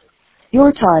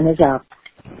 Your time is up.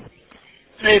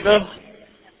 Hey, Bo.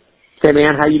 Hey,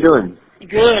 man, how you doing? Good.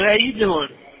 How you doing?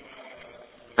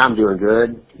 I'm doing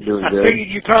good. I figured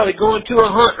you're probably going to a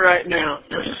hunt right now.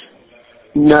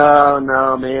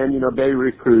 No, man. Baby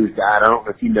Ruth Cruz died. I don't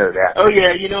know if you know that. Oh,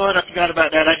 yeah. You know what? I forgot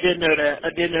about that. I did know that.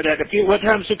 What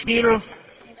time's the funeral?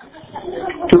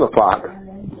 2 o'clock.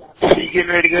 So you getting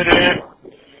ready to go to that?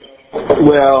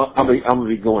 Well, I'm gonna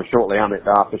be going shortly. I'm at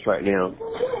the office right now.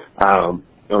 I'm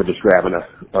just grabbing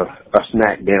a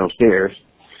snack downstairs.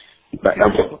 But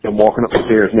I'm walking up the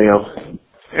stairs now.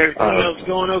 Everything else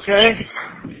going okay?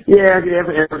 Yeah,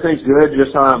 everything's good.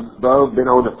 Just Bo, been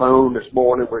on the phone this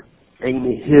morning with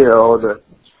Amy Hill, the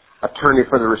attorney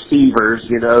for the receivers,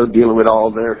 dealing with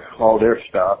all their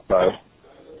stuff.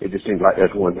 It just seems like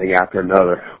there's one thing after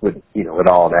another with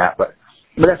all that. But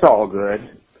that's all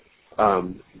good.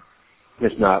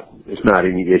 It's not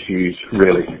any issues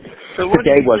really. So what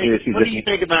do you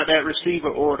think about that receiver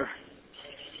order?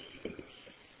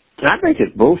 I think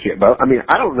it's bullshit, Bo. I mean,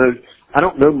 I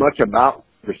don't know much about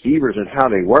receivers and how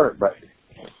they work, but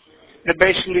they're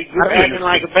basically acting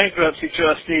like a bankruptcy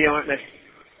trustee, aren't they?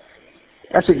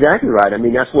 That's exactly right. I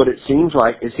mean, that's what it seems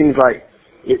like. It seems like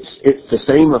it's the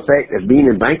same effect as being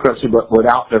in bankruptcy, but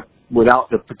without the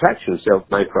protections of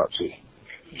bankruptcy.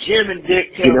 Jim and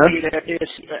Dick tell me that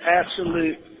it's the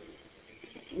absolute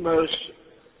most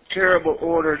terrible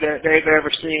order that they've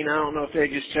ever seen. I don't know if they're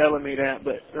just telling me that,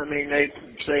 but I mean, they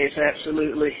say it's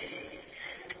absolutely,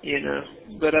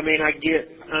 but I mean,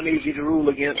 I'm easy to rule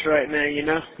against right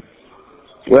now,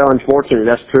 Well, unfortunately,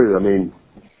 that's true. I mean,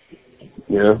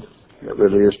 that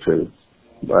really is true.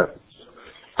 But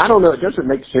I don't know. It doesn't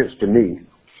make sense to me.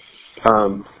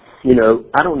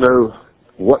 I don't know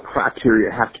what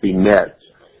criteria have to be met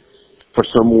for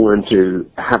someone to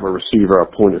have a receiver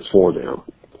appointed for them.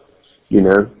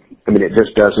 I mean, it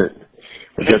just doesn't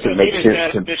make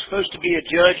sense. There's supposed to be a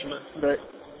judgment, but,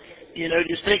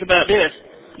 just think about this.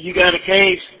 You got a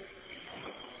case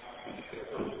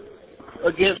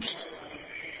against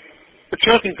a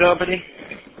trucking company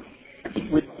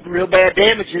with real bad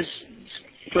damages,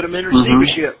 put them in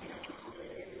receivership.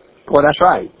 Mm-hmm. Well, that's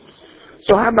right.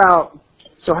 So how about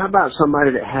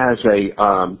somebody that has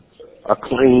a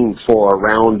claim for a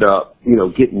roundup,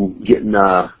 getting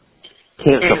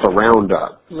cancer for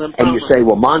Roundup. And you say,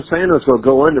 well, Monsanto's going to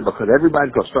go under because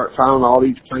everybody's going to start filing all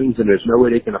these claims and there's no way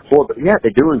they can afford it. But yeah,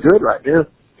 they're doing good right now.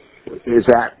 Is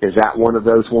that one of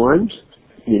those ones?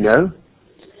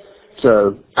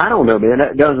 So I don't know, man.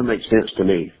 That doesn't make sense to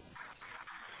me.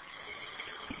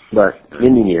 But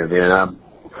in any event,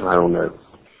 I don't know.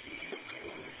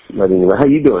 But anyway, how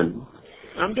you doing?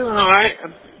 I'm doing all right.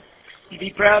 You'd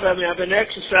be proud of me. I've been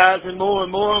exercising more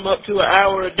and more. I'm up to an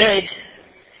hour a day.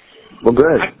 Well,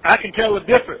 good. I can tell the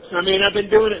difference. I mean, I've been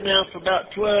doing it now for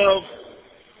about 10,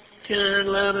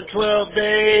 11, 12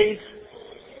 days.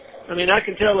 I mean, I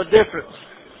can tell the difference.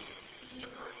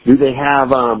 Do they have,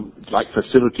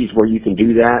 facilities where you can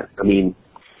do that? I mean...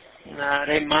 Nah,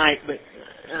 they might, but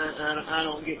I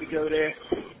don't get to go there.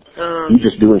 You're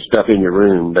just doing stuff in your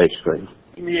room, basically.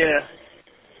 Yeah.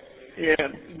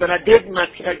 But I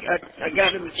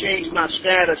got them to change my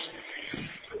status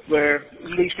where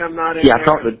at least I'm not in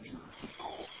there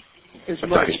as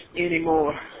much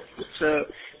anymore. So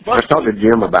I talked to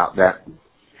Jim about that.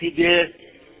 He did?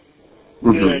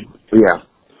 Mm-hmm. Good. Yeah.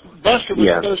 Buster was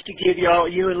supposed to give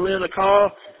you and Lynn a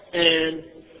call, and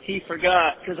he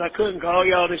forgot because I couldn't call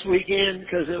y'all this weekend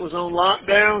because it was on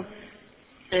lockdown.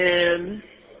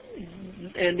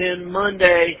 And then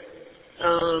Monday,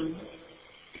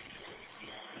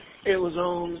 it was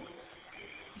on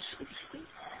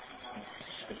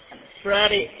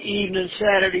Friday evening,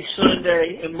 Saturday,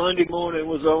 Sunday, and Monday morning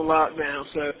was on lockdown,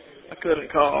 so I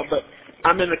couldn't call. But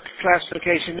I'm in a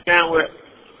classification now where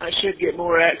I should get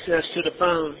more access to the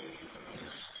phone.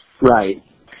 Right.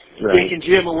 Dick and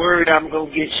Jim are worried I'm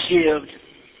going to get shivved.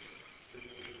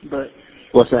 But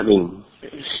what's that mean?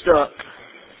 It's stuck.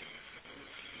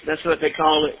 That's what they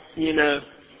call it,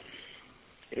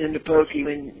 in the pokey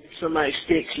when somebody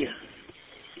sticks you.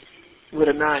 with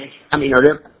a knife. I mean, are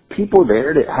there people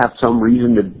there that have some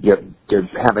reason to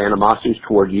have animosities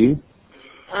toward you?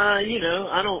 I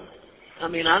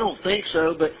don't think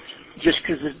so, but just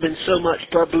because there's been so much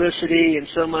publicity and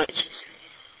so much,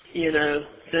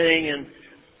 thing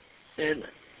and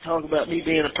talk about me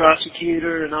being a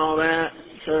prosecutor and all that.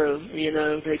 So,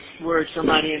 they worried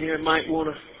somebody in here might want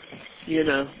to,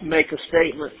 make a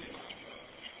statement.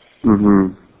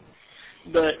 Mhm.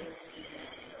 But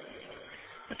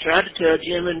I tried to tell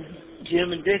Jim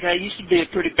and Dick I used to be a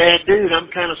pretty bad dude. I'm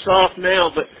kind of soft now,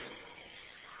 but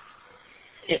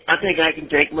I think I can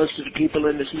take most of the people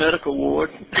in this medical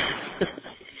ward.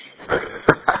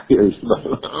 I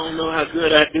don't know how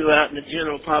good I do out in the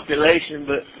general population,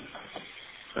 but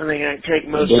I think I can take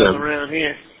most of them around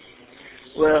here.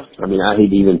 Well, I mean, I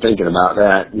hate even thinking about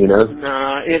that,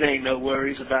 Nah, it ain't no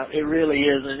worries about it. It really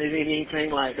isn't. It ain't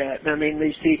anything like that. I mean,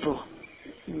 these people,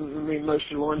 most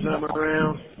of the ones I'm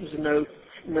around, there's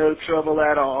no trouble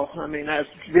at all. I mean, that's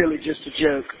really just a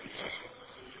joke.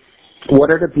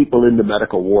 What are the people in the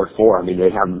medical ward for? I mean,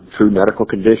 they have true medical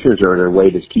conditions, or are there a way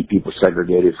to keep people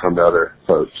segregated from the other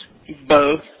folks?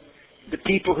 Both. The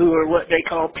people who are what they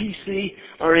call PC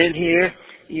are in here,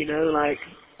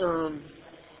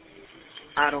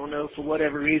 I don't know, for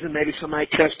whatever reason, maybe somebody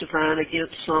testifying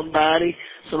against somebody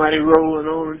rolling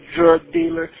on a drug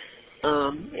dealer.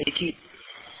 They keep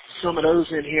some of those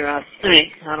in here, I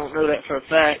think. I don't know that for a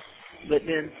fact. But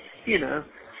then,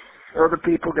 other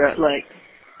people got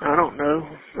I don't know.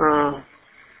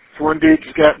 One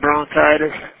dude's got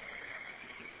bronchitis.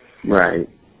 Right.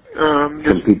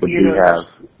 Some people do have.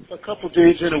 A couple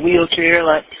dudes in a wheelchair.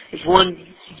 There's one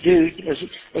dude, there's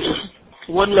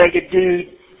a one-legged dude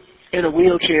in a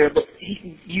wheelchair, but he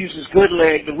can use his good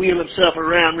leg to wheel himself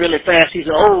around really fast. He's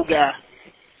an old guy.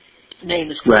 His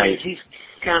name is Chris. Right. He's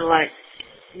kind of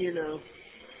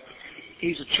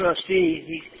he's a trustee.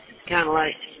 He's kind of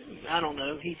I don't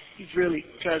know. He really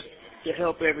tries to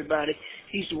help everybody.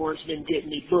 He's the one that's been getting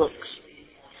me books.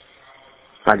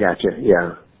 I got you,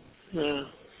 yeah.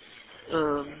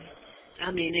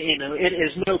 It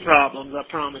is no problems, I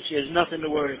promise you. There's nothing to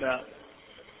worry about.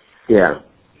 Yeah.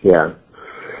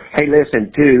 Hey,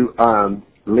 listen, too,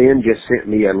 Lynn just sent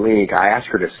me a link. I asked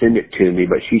her to send it to me,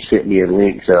 but she sent me a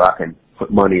link so I can put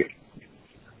money.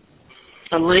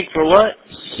 A link for what?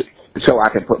 So I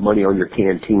can put money on your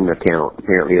canteen account.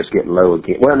 Apparently it's getting low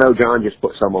again. Well, no, John just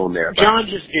put some on there. John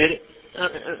just did it.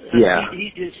 Yeah. He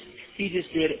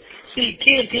just did it. See,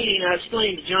 canteen, I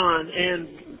explained to John and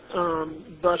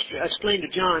Buster. I explained to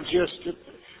John just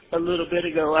a little bit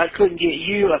ago. I couldn't get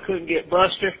you. I couldn't get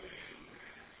Buster.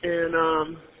 And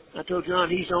I told John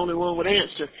he's the only one would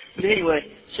answer. But anyway,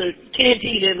 so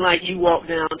canteen isn't like you walk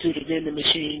down to the vending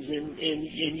machines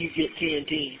and you get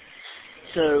canteen.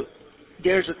 So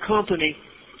there's a company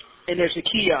and there's a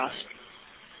kiosk.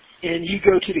 And you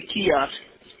go to the kiosk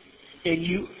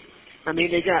and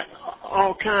they got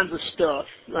all kinds of stuff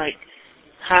like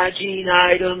hygiene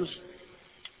items,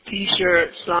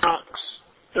 T-shirts, socks,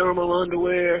 thermal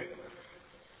underwear,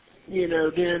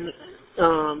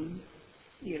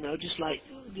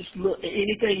 just look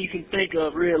anything you can think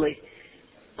of really,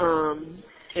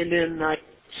 and then like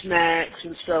snacks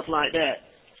and stuff like that.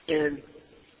 And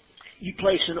you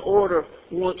place an order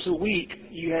once a week.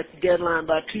 You have the deadline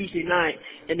by Tuesday night,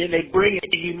 and then they bring it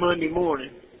to you Monday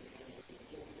morning.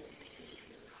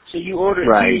 So you order it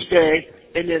Tuesday,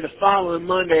 and then the following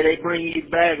Monday they bring you the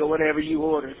bag or whatever you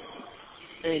ordered.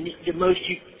 And the most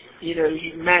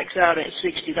you max out at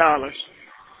 $60.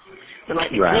 And like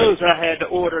the clothes, I had to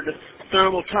order the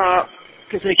thermal top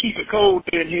because they keep it cold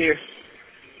in here.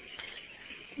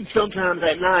 And sometimes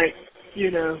at night,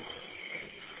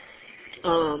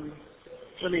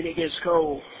 it gets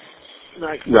cold.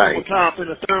 Like thermal top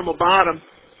and a thermal bottom,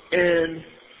 and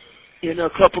a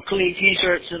couple clean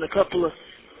T-shirts and a couple of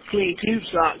clean tube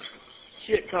socks.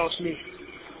 Shit cost me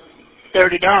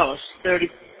 $30, $32 or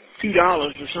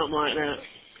something like that.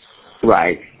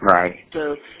 Right.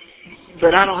 So,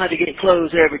 but I don't have to get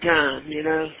clothes every time,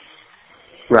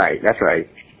 Right, that's right.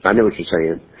 I know what you're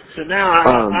saying. So now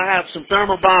I have some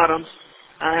thermal bottoms.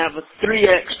 I have a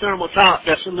 3X thermal top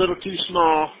that's a little too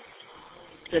small.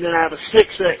 And then I have a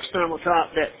 6X thermal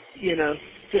top that,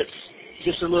 fits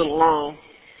just a little long.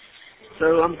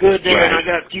 So I'm good there, and I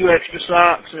got a few extra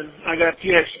socks, and I got a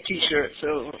few extra T-shirts,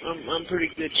 so I'm pretty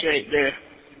good shape there.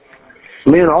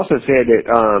 Lynn also said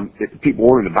that people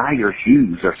wanted to buy your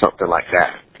shoes or something like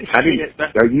that. Do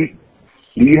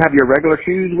you have your regular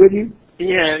shoes with you?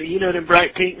 Yeah, them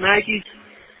bright pink Nikes?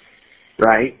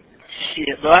 Right.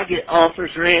 Shit, but I get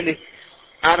offers, Randy.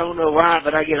 I don't know why,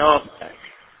 but I get offers.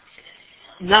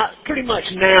 Not pretty much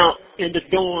now in the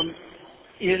dorm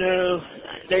you know,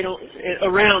 they don't,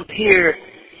 around here,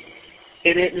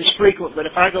 it isn't as frequent, but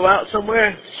if I go out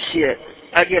somewhere, shit,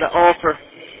 I get an offer.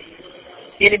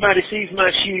 Anybody sees my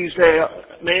shoes, they,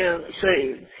 man,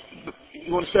 say,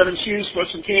 you want to sell them shoes for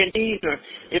some canteen? Or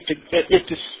if the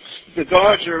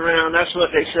guards are around, that's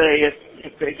what they say.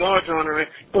 If the guards aren't around,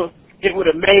 well, it would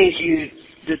amaze you,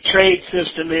 the trade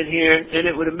system in here, and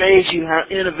it would amaze you how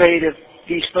innovative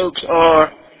these folks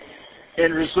are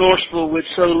and resourceful with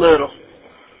so little.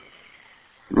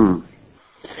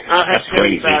 I'll have to tell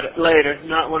you about it later,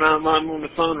 not when I'm on the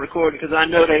phone recording, because I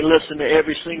know they listen to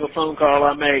every single phone call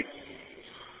I make.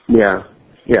 Yeah.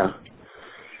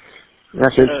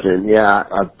 That's interesting. Yeah,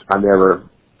 I never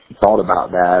thought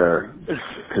about that or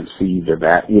conceived of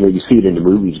that. You know, you see it in the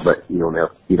movies, but you don't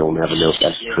ever know if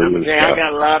that's true. Yeah, I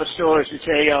got a lot of stories to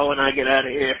tell y'all when I get out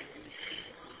of here.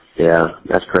 Yeah,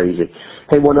 that's crazy.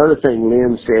 Hey, one other thing,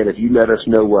 Lynn said, if you let us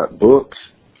know what books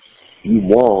you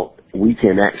want, we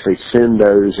can actually send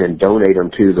those and donate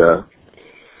them to the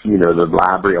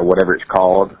library or whatever it's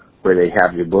called, where they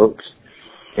have your books,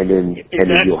 and then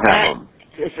you'll have them.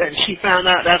 She found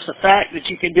out that's a fact that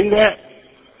you can do that?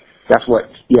 That's what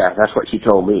she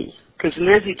told me. Because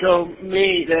Lizzie told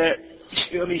me that,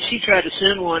 she tried to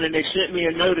send one and they sent me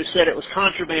a notice that it was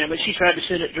contraband, but she tried to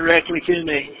send it directly to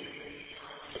me.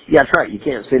 Yeah, that's right. You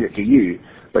can't send it to you,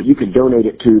 but you can donate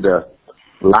it to the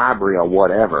library or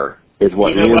whatever, is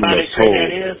what Lynn was told.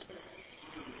 That is?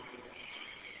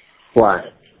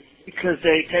 Why? Because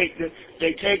they take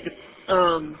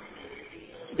the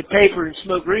paper and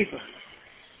smoke reefer.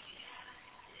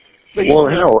 But well,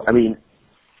 hell,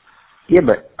 yeah,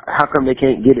 but how come they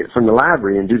can't get it from the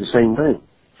library and do the same thing?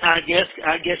 I guess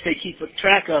they keep a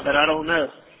track of it. I don't know.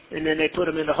 And then they put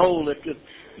them in the hole if the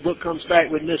book comes back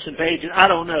with missing pages. I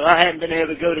don't know. I haven't been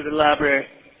able to go to the library.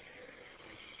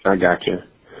 I gotcha.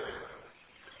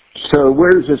 So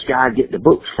where does this guy get the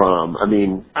books from? I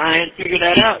ain't figured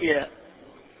that out yet.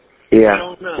 Yeah. I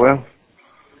don't know. Well,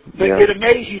 but it'll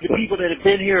amaze you, the people that have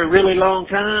been here a really long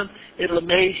time, it'll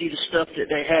amaze you the stuff that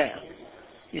they have.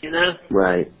 You know?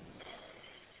 Right.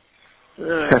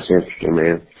 That's interesting,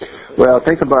 man. Well,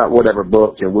 think about whatever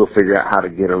books, and we'll figure out how to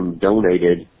get them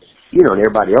donated. And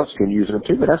everybody else can use them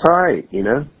too, but that's all right,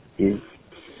 it's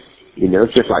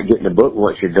just like getting a book.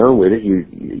 Once you're done with it, you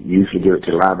usually give it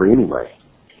to the library anyway.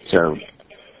 So.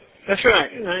 That's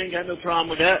right. I ain't got no problem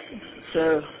with that.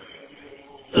 So.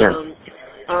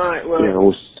 All right. Well,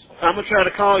 I'm gonna try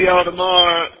to call y'all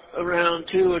tomorrow around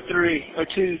 2 or 3 or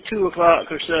 2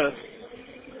 o'clock or so.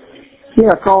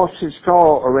 Yeah, call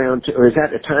around. Or is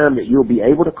that the time that you'll be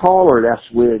able to call, or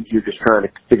that's when you're just trying to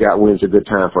figure out when's a good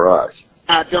time for us?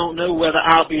 I don't know whether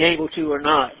I'll be able to or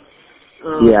not.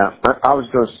 Yeah, I was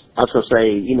gonna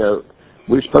say,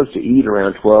 we're supposed to eat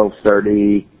around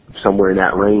 12:30, somewhere in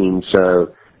that range.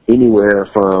 So anywhere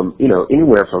from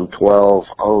 12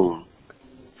 on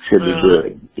should be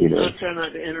good. I'll try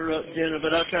not to interrupt dinner,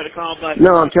 but I'll try to call back.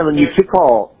 No, I'm telling you to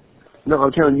call. No,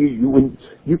 I'm telling you, when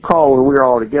you call when we're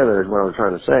all together is what I'm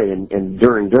trying to say, and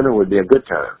during dinner would be a good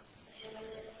time.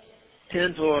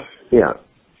 10-4. Yeah,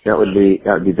 that would be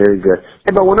very good.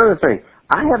 Hey, but one other thing,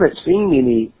 I haven't seen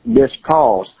any missed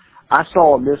calls. I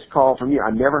saw a missed call from you. I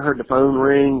never heard the phone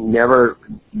ring,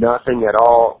 nothing at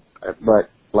all. But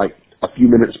like a few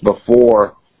minutes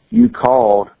before you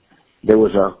called, there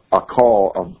was a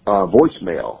call, a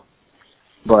voicemail.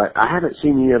 But I haven't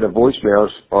seen any other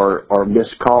voicemails or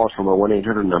missed calls from a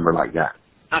 1-800 number like that.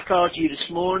 I called you this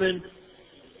morning.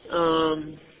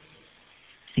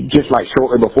 Just like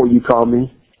shortly before you called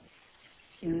me?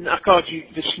 I called you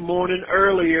this morning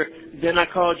earlier. Then I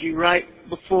called you right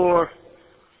before.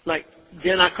 I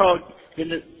called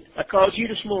you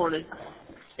this morning,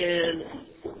 and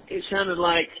it sounded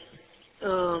like,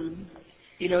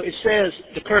 it says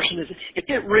the person is, if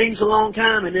it rings a long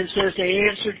time and then says they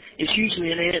answered, it's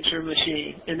usually an answer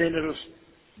machine. And then it'll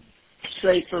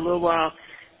say for a little while,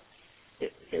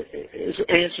 it's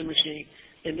an answer machine.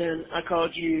 And then I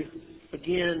called you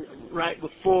again right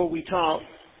before we talked.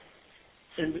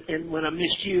 And when I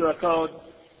missed you, I called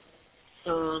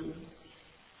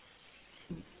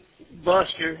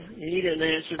Buster, and he didn't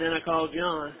answer. Then I called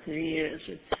John, and he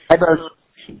answered.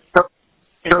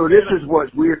 So this is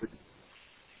what's weird.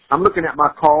 I'm looking at my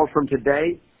calls from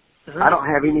today. I don't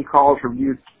have any calls from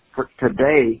you for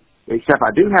today, except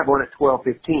I do have one at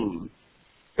 12:15,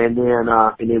 and then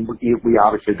we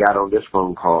obviously got on this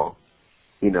phone call,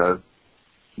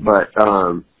 But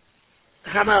how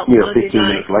about 15 Monday night?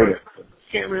 minutes later.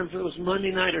 Can't remember if it was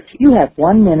Monday night or Tuesday. You have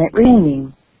 1 minute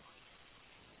remaining.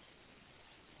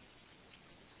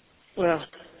 Well,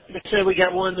 they said we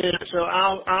got 1 minute, so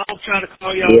I'll try to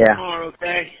call y'all tomorrow,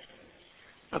 okay?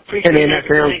 Appreciate And then that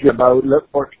sounds good, Bo. Look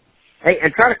for. Hey,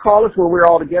 and try to call us when we're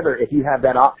all together if you have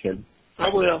that option. I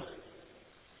will.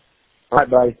 All right,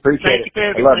 buddy. Appreciate Thank it. you for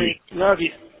I love everything. you. Love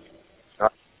you. All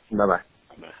right. Bye-bye.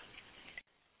 Bye.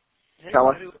 Hey,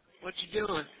 Fella. buddy, what you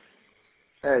doing?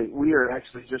 Hey, we are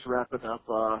actually just wrapping up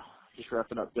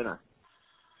dinner.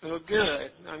 Oh,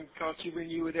 good. I caught you when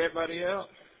you with everybody else.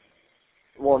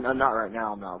 Well, no, not right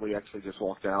now, no. We actually just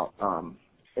walked out.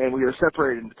 And we were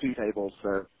separated into two tables,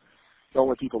 so the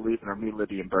only people leaving are me,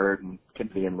 Libby, and Bird, and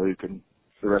Kennedy and Luke, and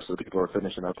the rest of the people are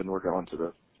finishing up, and we're going to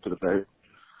the boat.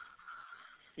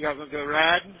 Y'all gonna go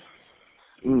riding?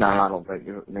 No, I don't think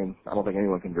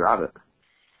anyone can drive it.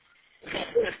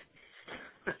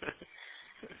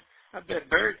 I bet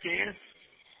Bird can.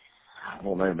 I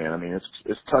don't know, man. I mean,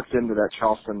 it's tucked into that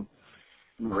Charleston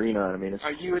marina. I mean,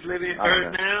 Are you with Libby and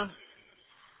Bird now?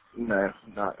 No,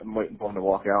 not. I'm waiting for them to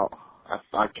walk out.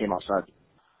 I came outside to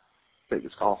take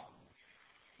this call.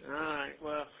 All right.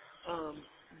 Well,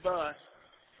 Bus,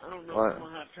 I don't know if I'm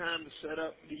gonna have time to set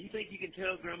up. Do you think you can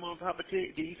tell Grandma and Papa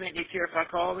T? Do you think they care if I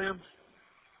call them?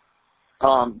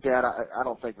 Dad, I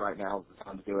don't think right now is the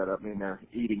time to do it. I mean, they're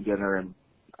eating dinner, and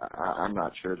I'm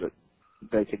not sure that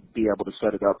they could be able to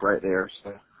set it up right there.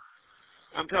 So.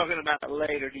 I'm talking about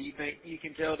later. Do you think you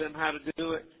can tell them how to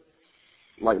do it?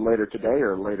 Like later today,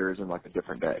 or later is in like a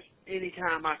different day?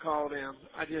 Anytime I call them.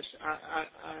 I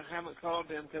haven't called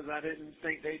them because I didn't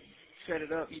think they'd set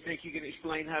it up. You think you can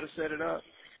explain how to set it up?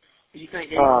 Do you think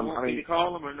they want me to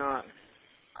call them or not?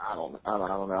 I don't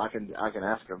know. I can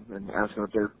ask them and ask them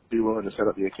if they'd be willing to set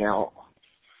up the account.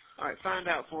 All right, find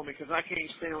out for me because I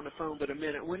can't stay on the phone but a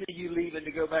minute. When are you leaving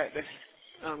to go back to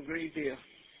Greenfield?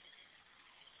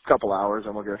 A couple hours,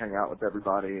 I'm gonna go hang out with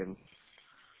everybody and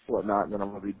whatnot, and then I'm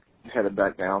gonna be headed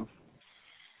back down.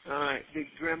 All right. Did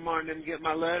Grandma and them get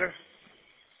my letter?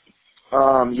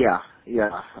 Yeah.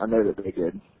 I know that they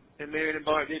did. And Marion and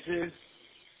Bart did too?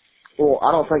 Well,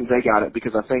 I don't think they got it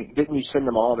because I think, didn't you send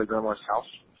them all to Grandma's house?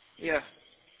 Yeah.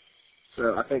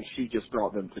 So I think she just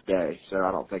brought them today, so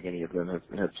I don't think any of them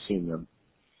have seen them.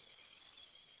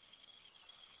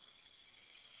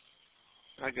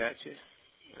 I got you.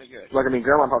 Like, I mean,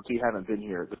 Grandma and Papa haven't been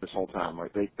here this whole time.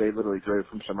 Like, they literally drove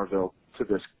from Somerville to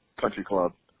this country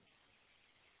club,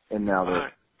 and now they're... All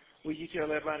right. Will you tell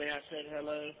everybody I said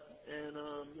hello and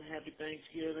happy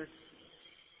Thanksgiving?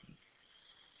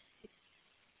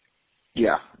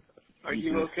 Yeah. Are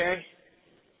you okay?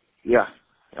 Yeah.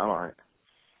 I'm all right.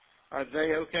 Are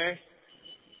they okay?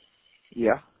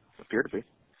 Yeah. Appear to be.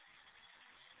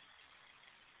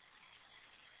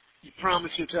 You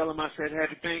promise you'll tell them I said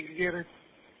happy Thanksgiving?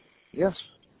 Yes.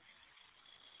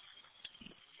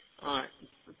 All right.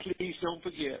 Please don't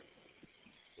forget.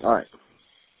 All right.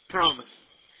 Promise.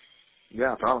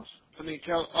 Yeah, I promise. I mean,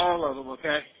 tell all of them,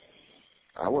 okay?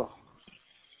 I will.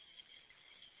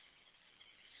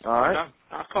 All right.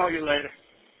 I'll call you later.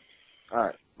 All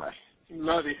right. Bye.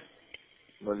 Love you.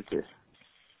 Love you too.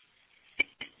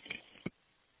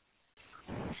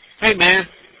 Hey, man.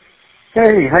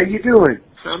 Hey, how you doing?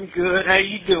 I'm good. How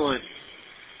you doing?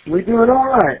 We doing all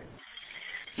right.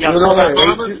 Y'all know about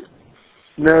Mama?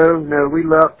 No, we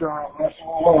left last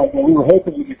while, but we were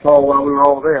hoping you could call while we were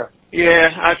all there. Yeah,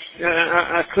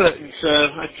 I couldn't, so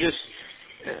I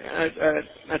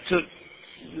took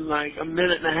like a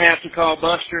minute and a half to call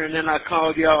Buster, and then I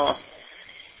called y'all.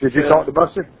 Did you talk to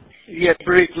Buster? Yeah,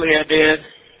 briefly I did.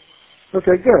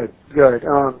 Okay, good.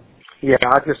 Yeah,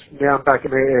 I'm back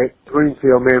at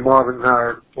Greenfield. Me and Marvin and I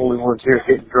are the only ones here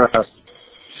getting dressed.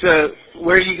 So,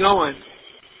 where are you going?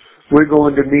 We're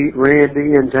going to meet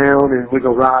Randy in town, and we're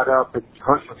going to ride up and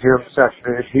hunt with him this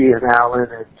afternoon, he and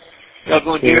Alan. Y'all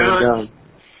going deer hunt?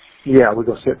 Yeah, we're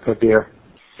going to sit for deer.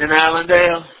 In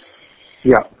Allendale?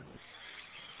 Yeah.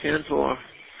 10-4. All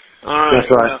right. That's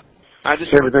right. Well, I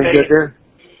just everything good there?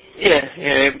 Yeah,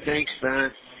 everything's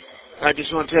fine. I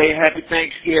just want to tell you happy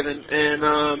Thanksgiving, and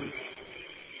I'll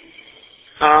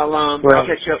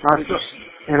catch up with you.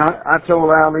 And I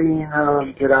told Eileen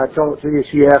that I told it to you.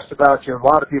 She asked about you. A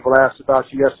lot of people asked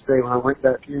about you yesterday when I went to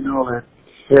that funeral, and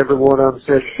every one of them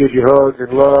said to give you hugs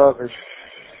and love, and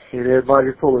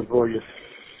everybody's pulling for you.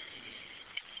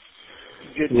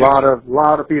 Good lot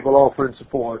of people offering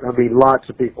support. I mean, lots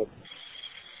of people.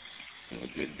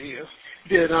 Good deal.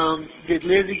 Did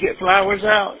Lizzie get flowers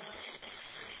out?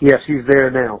 Yes, she's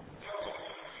there now.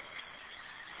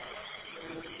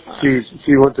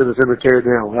 She went to the cemetery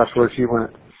now. That's where she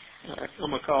went. All right, I'm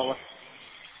gonna call her.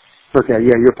 Okay,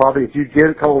 yeah, you'll probably, if you get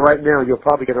a call right now, you'll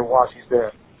probably get her while she's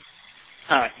there.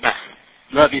 All right, bye.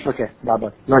 Love you. Okay,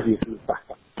 bye. Love you. Bye.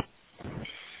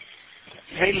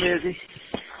 Hey, Lizzie.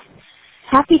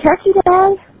 Happy Turkey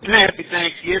Day. Happy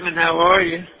Thanksgiving. How are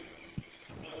you?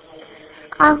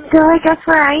 I'm good. Guess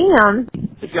where I am?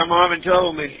 Your Marvin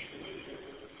told me.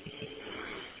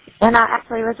 And I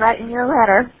actually was writing your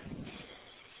letter.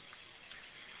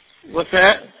 What's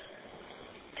that?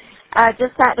 I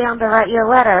just sat down to write your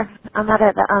letter. I'm out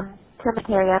at the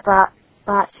cemetery. I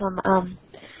bought some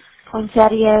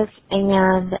poinsettias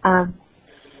and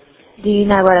do you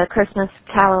know what a Christmas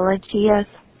calla lynchie is?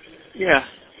 Yeah.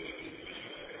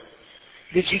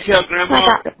 Did you tell Grandma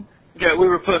that we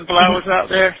were putting flowers out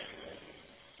there?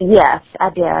 Yes, I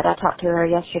did. I talked to her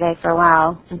yesterday for a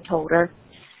while and told her,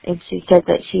 and she said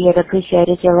that she had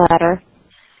appreciated your letter.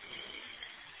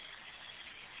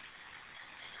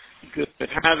 Good.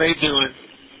 How are they doing?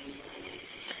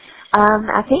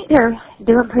 I think they're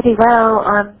doing pretty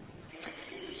well.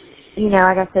 You know,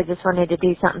 I guess they just wanted to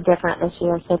do something different this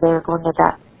year, so they were going to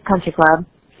that country club.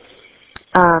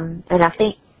 And I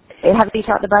think, have you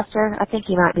talked to Buster? I think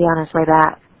he might be on his way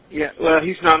back. Yeah, well,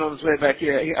 he's not on his way back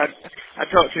yet. I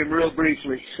talked to him real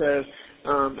briefly, so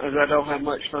as I don't have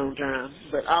much phone time.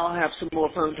 But I'll have some more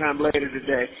phone time later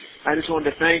today. I just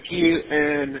wanted to thank you,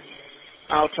 and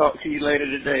I'll talk to you later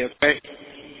today, okay?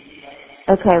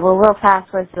 Okay, well, real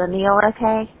fast, was the meal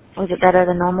okay? Was it better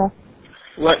than normal?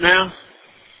 What now?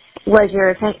 Was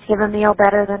your Thanksgiving meal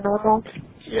better than normal?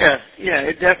 Yeah,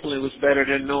 it definitely was better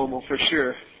than normal, for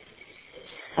sure.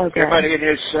 Okay. Everybody in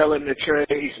here is selling the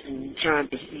trays and trying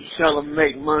to sell them,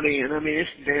 make money, and I mean, it's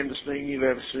the damnedest thing you've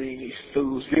ever seen, these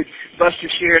fools. Did Buster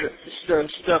share the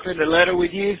stuff in the letter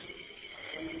with you?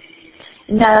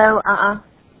 No,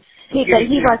 He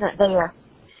wasn't there.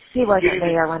 He wasn't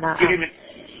there when I...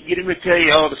 Get him to tell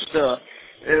you all the stuff.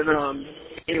 And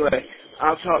anyway,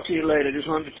 I'll talk to you later. Just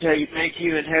wanted to tell you thank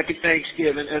you and happy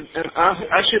Thanksgiving. And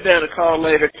I should be able to call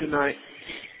later tonight.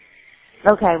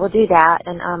 Okay, we'll do that,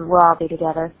 and we'll all be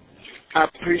together. I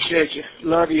appreciate you.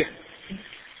 Love you.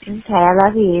 Okay, I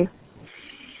love you.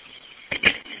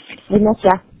 We miss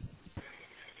ya.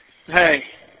 Hey.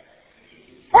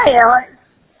 Hey, Alex.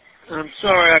 I'm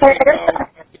sorry I couldn't call.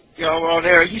 Y'all were all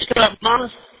there. Are you still at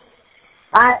Mama's?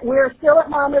 We're still at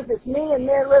Mama's. It's me and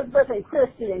Mary Elizabeth and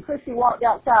Christy. And Christy walked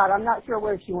outside. I'm not sure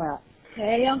where she went.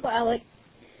 Hey, Uncle Alex.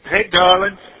 Hey,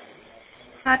 darling.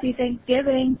 Happy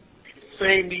Thanksgiving.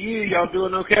 Same to you. Y'all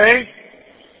doing okay?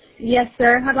 Yes,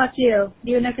 sir. How about you?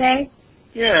 Doing okay?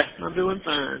 Yeah, I'm doing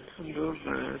fine.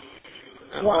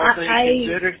 Well, all things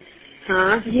considered.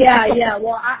 Huh? Yeah.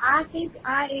 Well, I think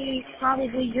I ate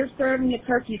probably you're serving a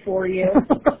turkey for you.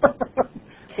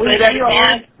 Say that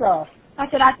again? Stuff. I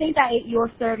said, I think I ate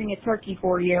your serving a turkey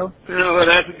for you. Oh, well,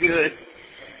 that's good.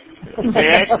 They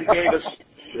actually gave us,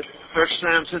 the first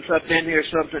time since I've been here,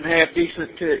 something half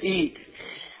decent to eat.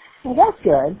 Well, that's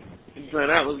good. So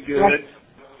that was good.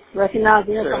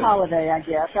 Recognizing it's a holiday, I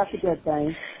guess. That's a good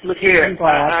thing. Look here,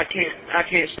 I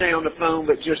can't stay on the phone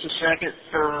but just a second.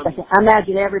 I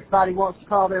imagine everybody wants to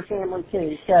call their family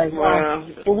too. So,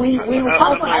 we were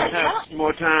talking about have some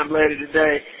more time later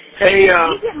today. Hey,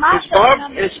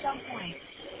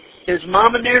 is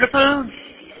Mama near the phone?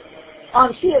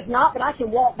 She is not, but I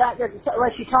can walk back there to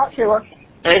let you talk to her.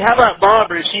 Hey, how about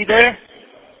Barbara? Is she there?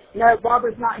 No,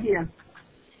 Barbara's not here.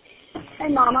 Hey,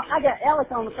 Mama, I got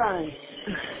Alex on the phone.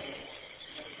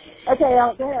 Okay,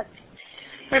 Alex, go ahead.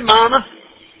 Hey, Mama.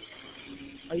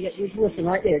 Oh, yeah, just listen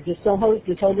right there. Just hold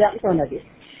it out in front of you.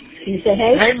 Can you say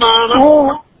hey? Hey,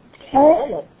 Mama. Hey,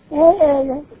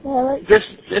 Alex.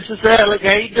 This is Alex.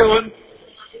 How you doing?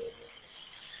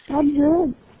 I'm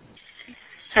good.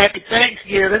 Happy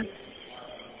Thanksgiving.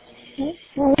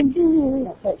 I'm good.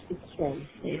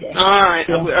 All right. I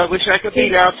wish I could be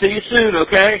there. I'll see you soon,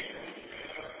 okay?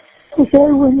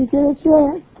 Okay, when you get a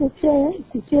chance.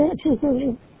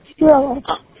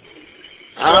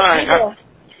 All right.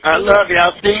 I love you.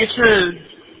 I'll see you soon.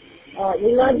 All right.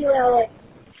 We love you, Alex.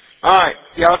 All right.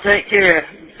 Y'all take care.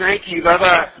 Thank you.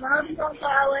 Bye-bye. Love you,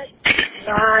 Alex.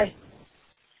 Bye.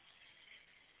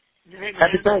 Hey,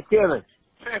 Happy Thanksgiving.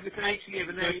 Happy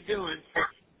Thanksgiving. How you doing?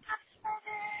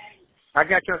 I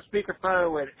got your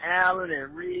speakerphone with Alan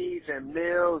and Reeves and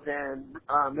Mills and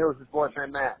Mills'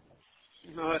 boyfriend Matt.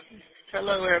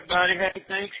 Hello, everybody. Happy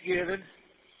Thanksgiving.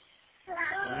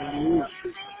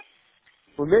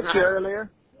 We missed you earlier.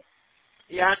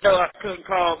 Yeah, I know I couldn't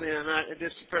call then.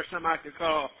 This is the first time I could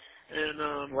call.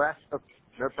 And well,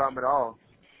 no problem at all.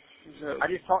 So, I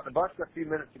just talked to Buster a few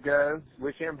minutes ago.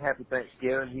 Wish him happy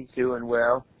Thanksgiving. He's doing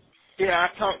well. Yeah, I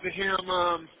talked to him.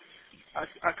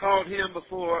 I called him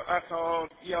before I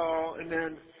called y'all, and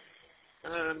then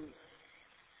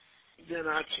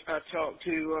I talked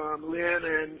to Lynn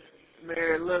and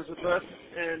Mary Elizabeth,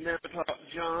 and then I talked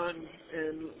to John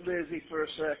and Lizzie for a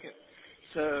second.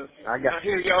 So I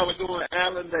hear y'all are going to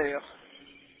Allendale.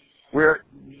 We're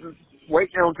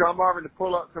waiting on John Marvin to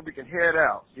pull up so we can head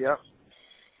out. Yep.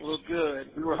 Well,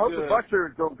 good. We were hoping Buster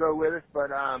was going to go with us,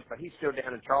 but he's still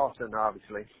down in Charleston,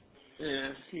 obviously. Yeah,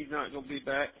 he's not going to be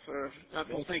back I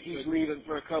don't think he's leaving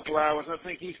for a couple hours. I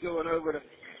think he's going over to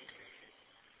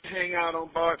hang out on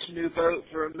Bart's new boat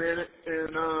for a minute.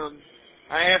 And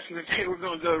I asked him if they were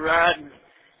going to go riding,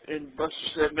 and Buster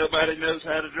said nobody knows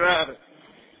how to drive it.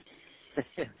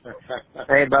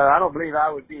 Hey, but I don't believe I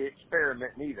would be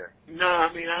experimenting either. No,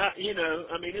 I mean,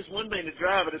 it's one thing to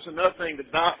drive it; it's another thing to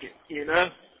dock it.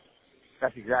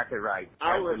 That's exactly right.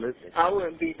 I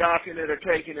wouldn't be docking it or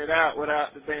taking it out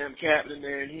without the damn captain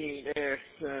there, and he ain't there.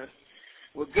 So,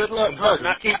 well, good luck, hunting.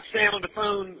 I can't stay on the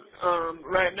phone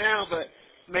right now, but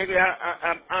maybe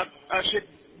I should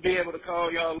be able to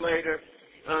call y'all later.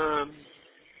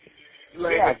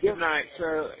 Tonight. So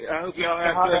I hope y'all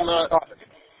have good luck.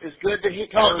 It's good to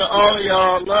talk to all of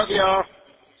y'all. Love y'all.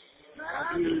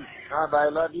 Love you. All right,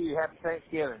 buddy. Love you. Happy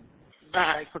Thanksgiving.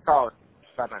 Bye. Thanks for calling.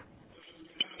 Bye-bye.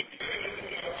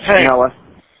 Hey. Noah.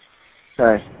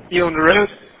 Hey. You on the road?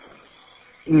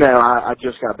 No, I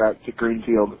just got back to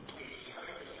Greenfield.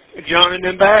 John and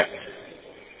them back?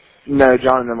 No,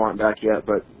 John and them aren't back yet,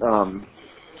 but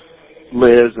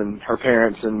Liz and her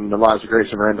parents and Eliza Grace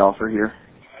and Randolph are here.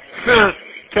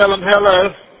 Tell them hello.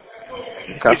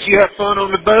 Okay. Did you have fun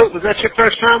on the boat? Was that your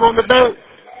first time on the boat?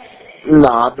 No,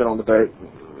 I've been on the boat.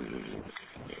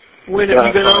 When have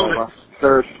you been on it?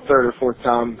 Third or fourth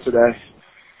time today.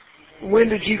 When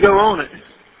did you go on it?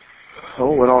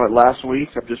 Oh, went on it last week.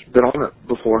 I've just been on it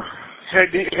before.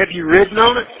 Have you ridden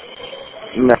on it?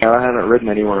 No, I haven't ridden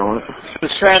anywhere on it. So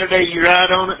Saturday you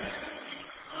ride on it?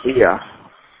 Yeah.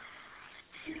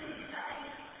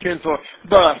 10-4.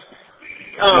 But,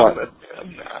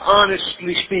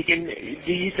 honestly speaking,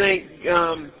 do you think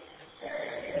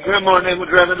Grandma and them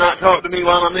would rather not talk to me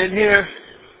while I'm in here?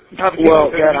 Well,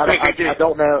 Dad, I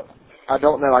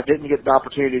don't know. I didn't get the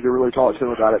opportunity to really talk to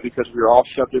them about it because we were all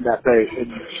shoved in that boat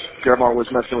and Grandma was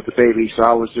messing with the baby, so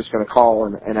I was just going to call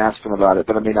and ask them about it.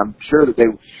 But, I mean, I'm sure that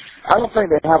I don't think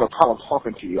they'd have a problem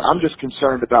talking to you. I'm just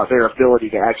concerned about their ability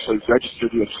to actually register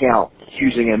the account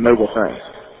using a mobile phone.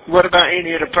 What about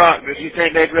any of the proctors? You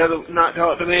think they'd rather not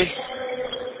talk to me?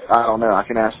 I don't know. I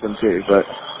can ask them too, but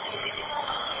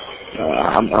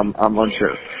I'm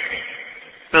unsure.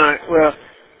 All right. Well,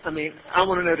 I mean, I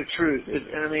want to know the truth. If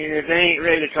they ain't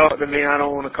ready to talk to me, I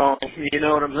don't want to call them. You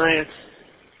know what I'm saying?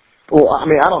 Well, I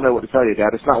mean, I don't know what to tell you,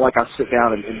 Dad. It's not like I sit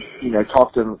down and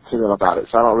talk to them about it,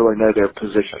 so I don't really know their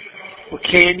position. Well,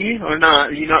 can you or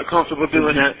not? Are you not comfortable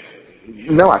doing that?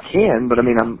 No, I can, but I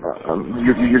mean,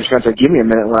 you're just going to say, give me a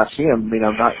minute when I see him. I mean,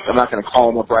 I'm not going to call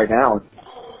him up right now and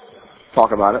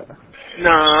talk about it.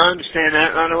 No, I understand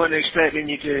that. I wasn't expecting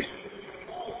you to.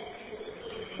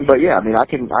 But yeah, I mean, I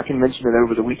can mention it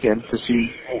over the weekend to see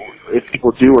if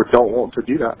people do or don't want to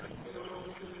do that.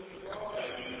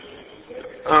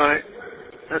 All right,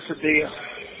 that's a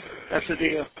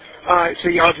deal. All right, so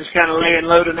y'all just kind of laying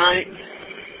low tonight?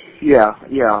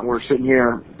 Yeah, we're sitting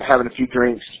here having a few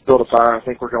drinks, build a fire. I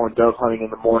think we're going dove hunting in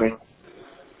the morning.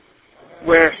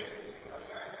 Where?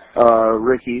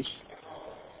 Ricky's.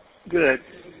 Good.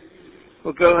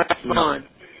 Well, go have fun.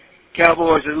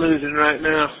 Cowboys are losing right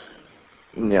now.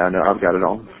 Yeah, no, I've got it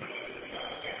on.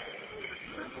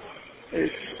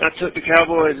 I took the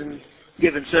Cowboys and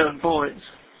given 7 points.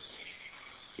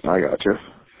 I got you.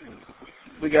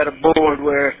 We got a board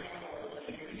where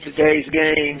today's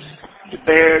games, the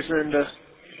Bears and the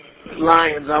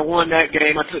Lions, I won that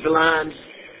game. I took the Lions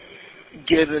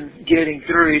getting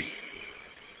 3.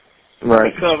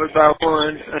 Right. Covered by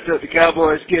 1. I took the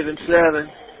Cowboys giving 7.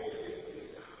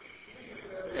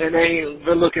 And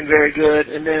they're looking very good.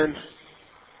 And then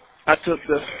I took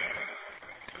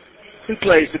who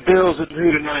plays the Bills and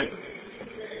who tonight?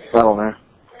 I don't know.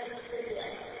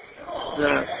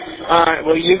 All right,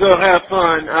 well, you go have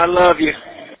fun. I love you.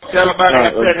 Tell everybody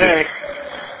I said hey.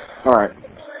 All right.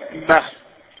 Bye.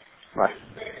 Bye.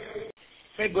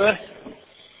 Hey, bud.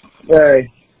 Hey.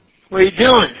 What are you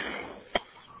doing?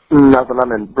 Nothing.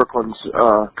 I'm in Brooklyn's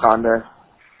condo.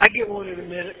 I get one in a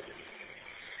minute.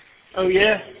 Oh,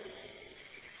 yeah?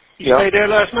 You Yep. stayed there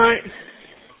last night?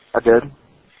 I did.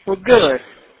 Well, good.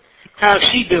 How's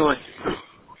she doing?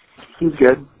 She's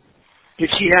good. Did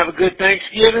she have a good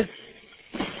Thanksgiving?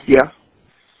 Yeah.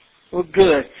 Well,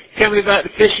 good. Tell me about the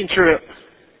fishing trip.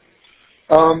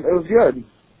 It was good.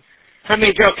 How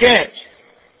many did y'all catch?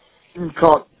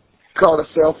 Caught a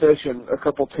sailfish and a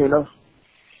couple tuna.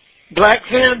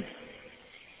 Blackfin?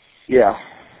 Yeah.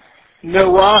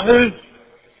 No wahoo?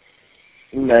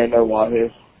 No wahoo.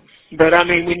 But I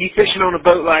mean, when you fishing on a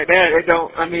boat like that, it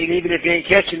don't. I mean, even if you ain't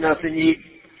catching nothing,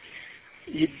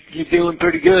 you're doing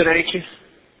pretty good, ain't you?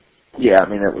 Yeah, I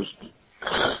mean, it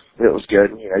was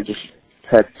good. You know, just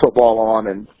had football on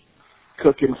and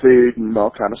cooking food and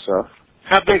all kind of stuff.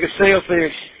 How big a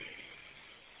sailfish?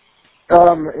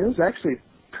 It was actually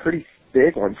a pretty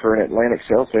big one for an Atlantic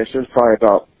sailfish. It was probably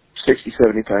about 60,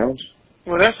 70 pounds.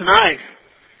 Well, that's nice.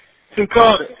 Who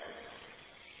caught it?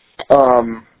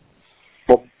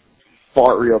 Well,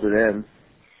 Bart reeled it in.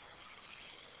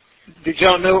 Did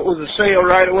y'all know it was a sail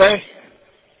right away?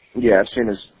 Yeah, as soon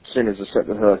as it set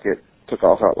the hook, it took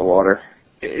off out the water.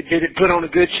 Did it put on a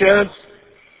good show?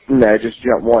 No, it just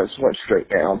jumped once, went straight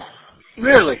down.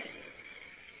 Really?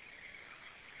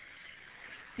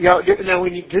 Y'all, now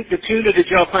when you did the tuna, did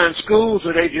y'all find schools,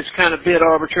 or they just kind of bit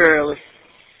arbitrarily?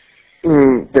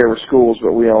 There were schools,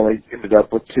 but we only ended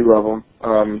up with 2 of them.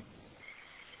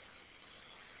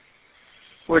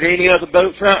 Were there any other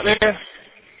boats out there?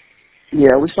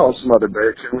 Yeah, we saw some other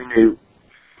boats, and we knew,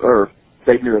 or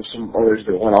they knew of some others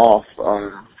that went off,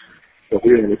 but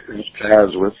we only crossed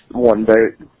paths with one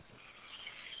boat.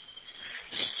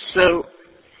 So,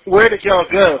 where did y'all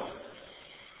go?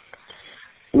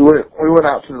 We went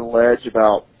out to the ledge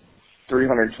about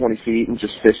 320 feet and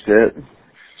just fished it.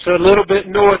 So a little bit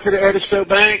north of the Edisto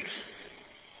Banks?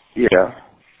 Yeah.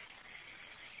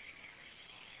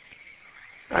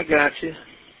 I got you.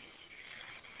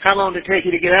 How long did it take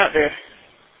you to get out there?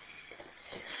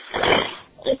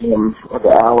 Like an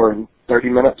hour and 30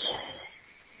 minutes.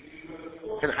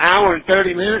 An hour and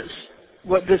 30 minutes?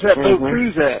 What does that boat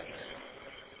cruise at?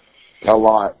 A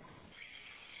lot.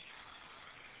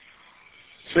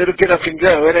 So it'll get up and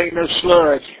go. It ain't no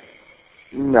sludge.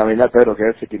 No, I mean, that boat will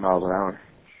go 50 miles an hour.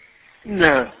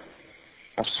 No.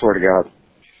 I swear to God.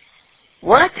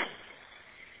 What?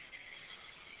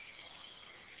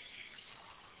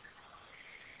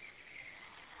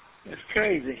 That's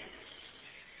crazy.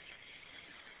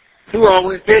 Who all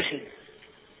went fishing?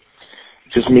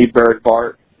 Just me, Bird,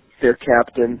 Bart, their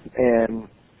captain, and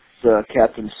the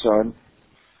captain's son.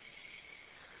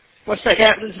 What's that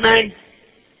captain's name?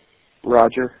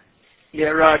 Roger. Yeah,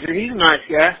 Roger. He's a nice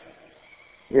guy.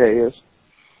 Yeah, he is.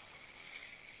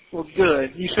 Well,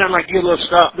 good. You sound like you're a little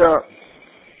stopped up.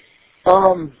 I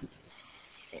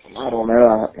don't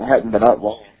know. I hadn't been up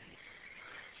long.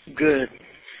 Good.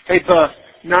 Hey, Buff,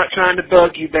 not trying to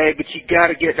bug you, babe, but you got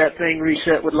to get that thing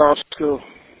reset with law school.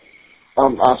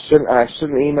 I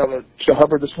sent an email to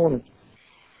Hubbard this morning.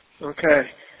 Okay.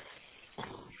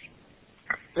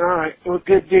 All right. Well,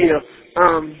 good deal.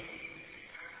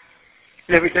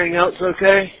 Everything else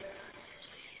okay?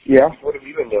 Yeah. What have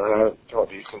you been doing? I haven't talked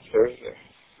to you since Thursday.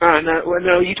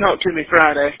 No, you talked to me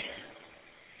Friday.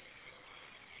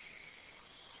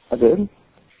 I did?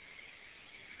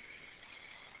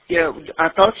 Yeah, I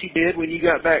thought you did when you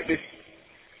got back to...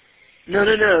 No,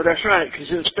 that's right, because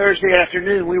it was Thursday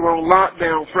afternoon. We were on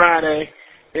lockdown Friday,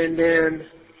 and then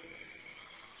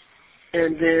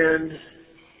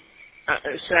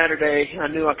Saturday, I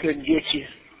knew I couldn't get you.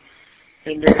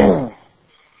 And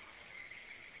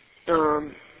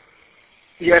then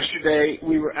yesterday,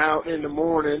 we were out in the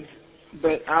morning,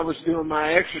 but I was doing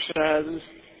my exercises,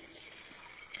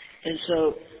 and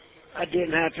so I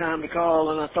didn't have time to call,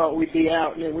 and I thought we'd be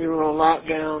out, and then we were on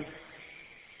lockdown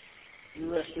the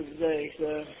rest of the day,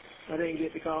 so I didn't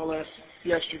get the call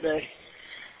yesterday.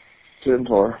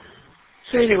 10-4.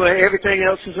 So anyway, everything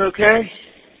else is okay?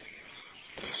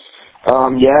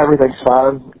 Yeah, everything's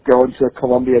fine. Going to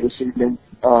Columbia this evening,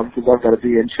 because I've got to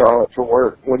be in Charlotte for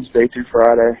work Wednesday through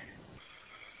Friday.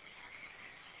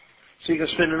 So you're going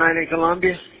to spend the night in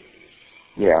Columbia?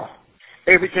 Yeah.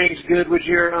 Everything's good with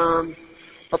your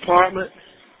apartment?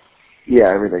 Yeah,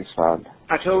 everything's fine.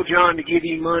 I told John to give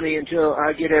you money until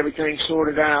I get everything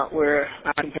sorted out where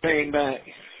I can pay him back.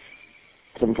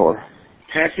 10-4.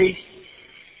 Has he?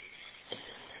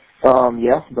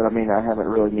 Yeah, but I mean, I haven't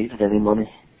really needed any money.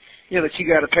 Yeah, but you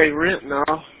got to pay rent and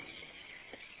all.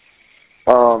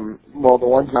 Well, the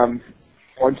one time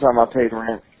I paid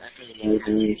rent, I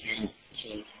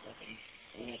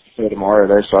pay tomorrow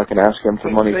though, so I can ask him for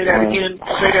money. Say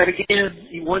that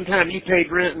again. One time you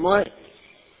paid rent and what?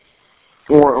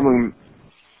 Or I mean,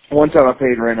 one time I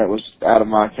paid rent, it was out of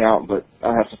my account, but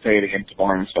I have to pay it again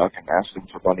tomorrow, so I can ask him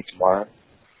for money tomorrow.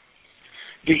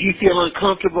 Do you feel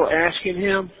uncomfortable asking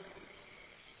him?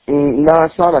 No,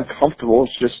 it's not uncomfortable.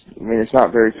 It's just, I mean, it's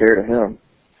not very fair to him.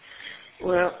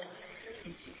 Well,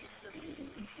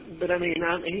 but I mean,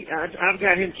 I've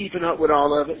got him keeping up with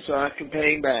all of it, so I can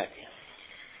pay him back.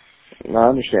 No, I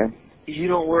understand. You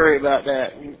don't worry about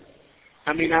that.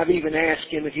 I mean, I've even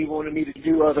asked him if he wanted me to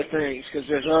do other things, because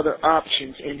there's other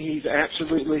options, and he's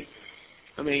absolutely,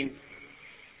 I mean,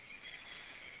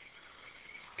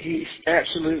 he's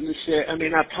absolutely said, I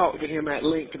mean, I talked to him at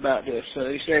length about this, so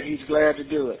he said he's glad to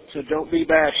do it. So don't be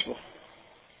bashful.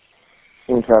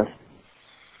 Okay.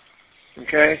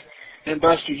 Okay? And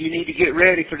Buster, you need to get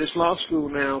ready for this law school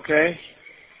now, okay?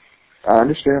 I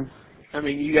understand. I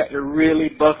mean, you got to really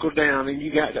buckle down, and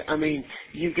you got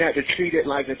to treat it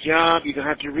like a job. You're going to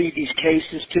have to read these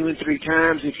cases 2 and 3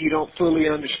 times if you don't fully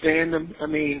understand them. I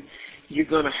mean, you're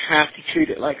going to have to treat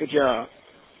it like a job.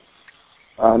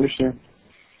 I understand.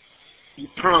 You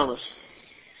promise?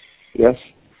 Yes.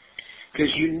 Because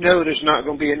you know there's not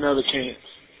going to be another chance.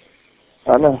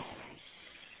 I know.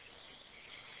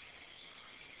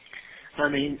 I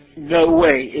mean, no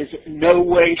way,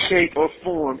 shape, or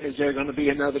form is there going to be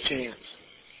another chance.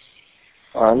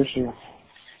 I understand.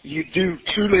 You do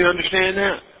truly understand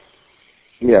that?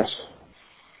 Yes.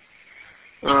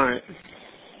 All right.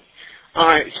 All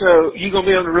right, so you going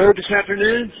to be on the road this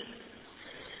afternoon?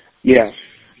 Yes.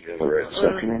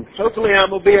 Hopefully I'm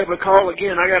going to be able to call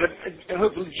again.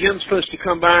 Hopefully Jim's supposed to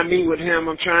come by and meet with him.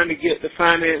 I'm trying to get the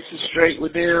finances straight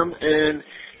with them, and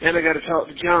I got to talk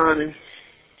to John and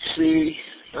see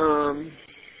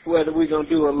whether we're going to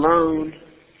do a loan,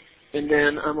 and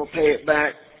then I'm going to pay it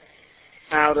back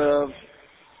out of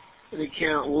the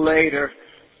account later,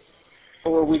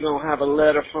 or we're going to have a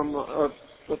letter from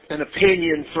an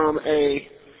opinion from a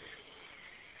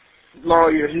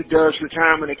lawyer who does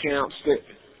retirement accounts that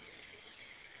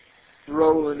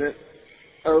rolling it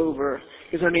over.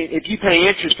 Because, I mean, if you pay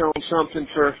interest on something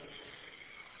for,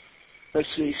 6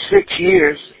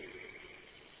 years,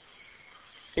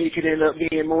 it could end up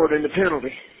being more than the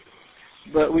penalty.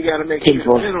 But we got to make sure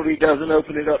the penalty doesn't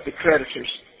open it up to creditors.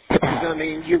 I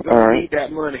mean, you're going to need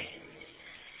that money.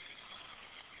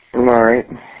 All right.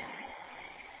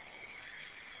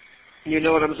 You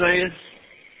know what I'm saying?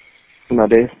 I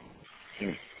do.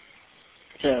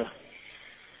 So,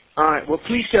 all right. Well,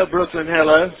 please tell Brooklyn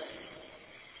hello.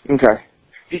 Okay.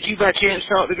 Did you by chance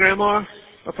talk to Grandma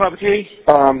or Papa T?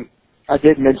 I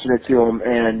did mention it to him,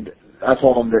 and I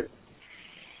told him that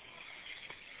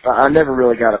I never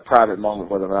really got a private moment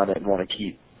with him. I didn't want to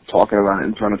keep talking about it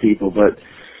in front of people, but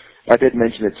I did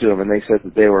mention it to him, and they said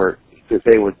that they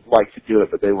would like to do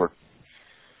it, but they were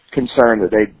concerned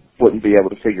that they wouldn't be able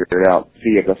to figure it out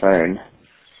via the phone.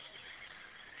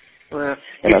 Well,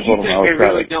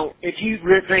 if you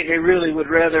think they really would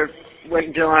rather wait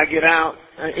until I get out,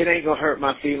 it ain't gonna hurt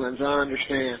my feelings. I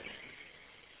understand.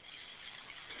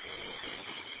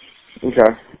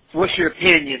 Okay. What's your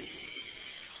opinion?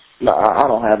 No, I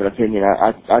don't have an opinion.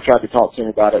 I tried to talk to him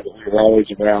about it, but we were always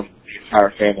around the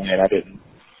entire family, and I didn't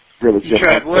really feel. You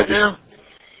tried what now?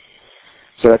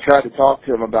 So I tried to talk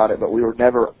to him about it, but we were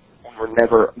never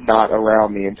not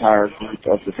around the entire group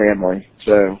of the family.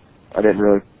 So I didn't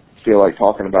really feel like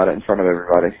talking about it in front of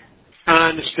everybody. I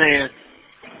understand.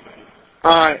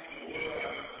 All right.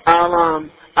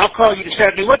 I'll call you this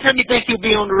afternoon. What time do you think you'll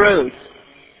be on the road?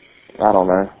 I don't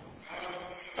know.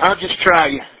 I'll just try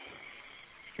you.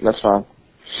 That's fine.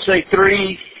 Say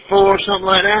 3, 4, something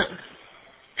like that?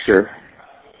 Sure.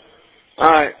 All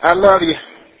right. I love you.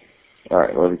 All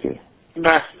right. Love you too.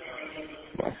 Bye.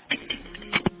 Bye.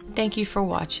 Thank you for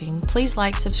watching. Please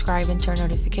like, subscribe, and turn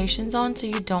notifications on so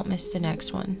you don't miss the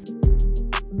next one.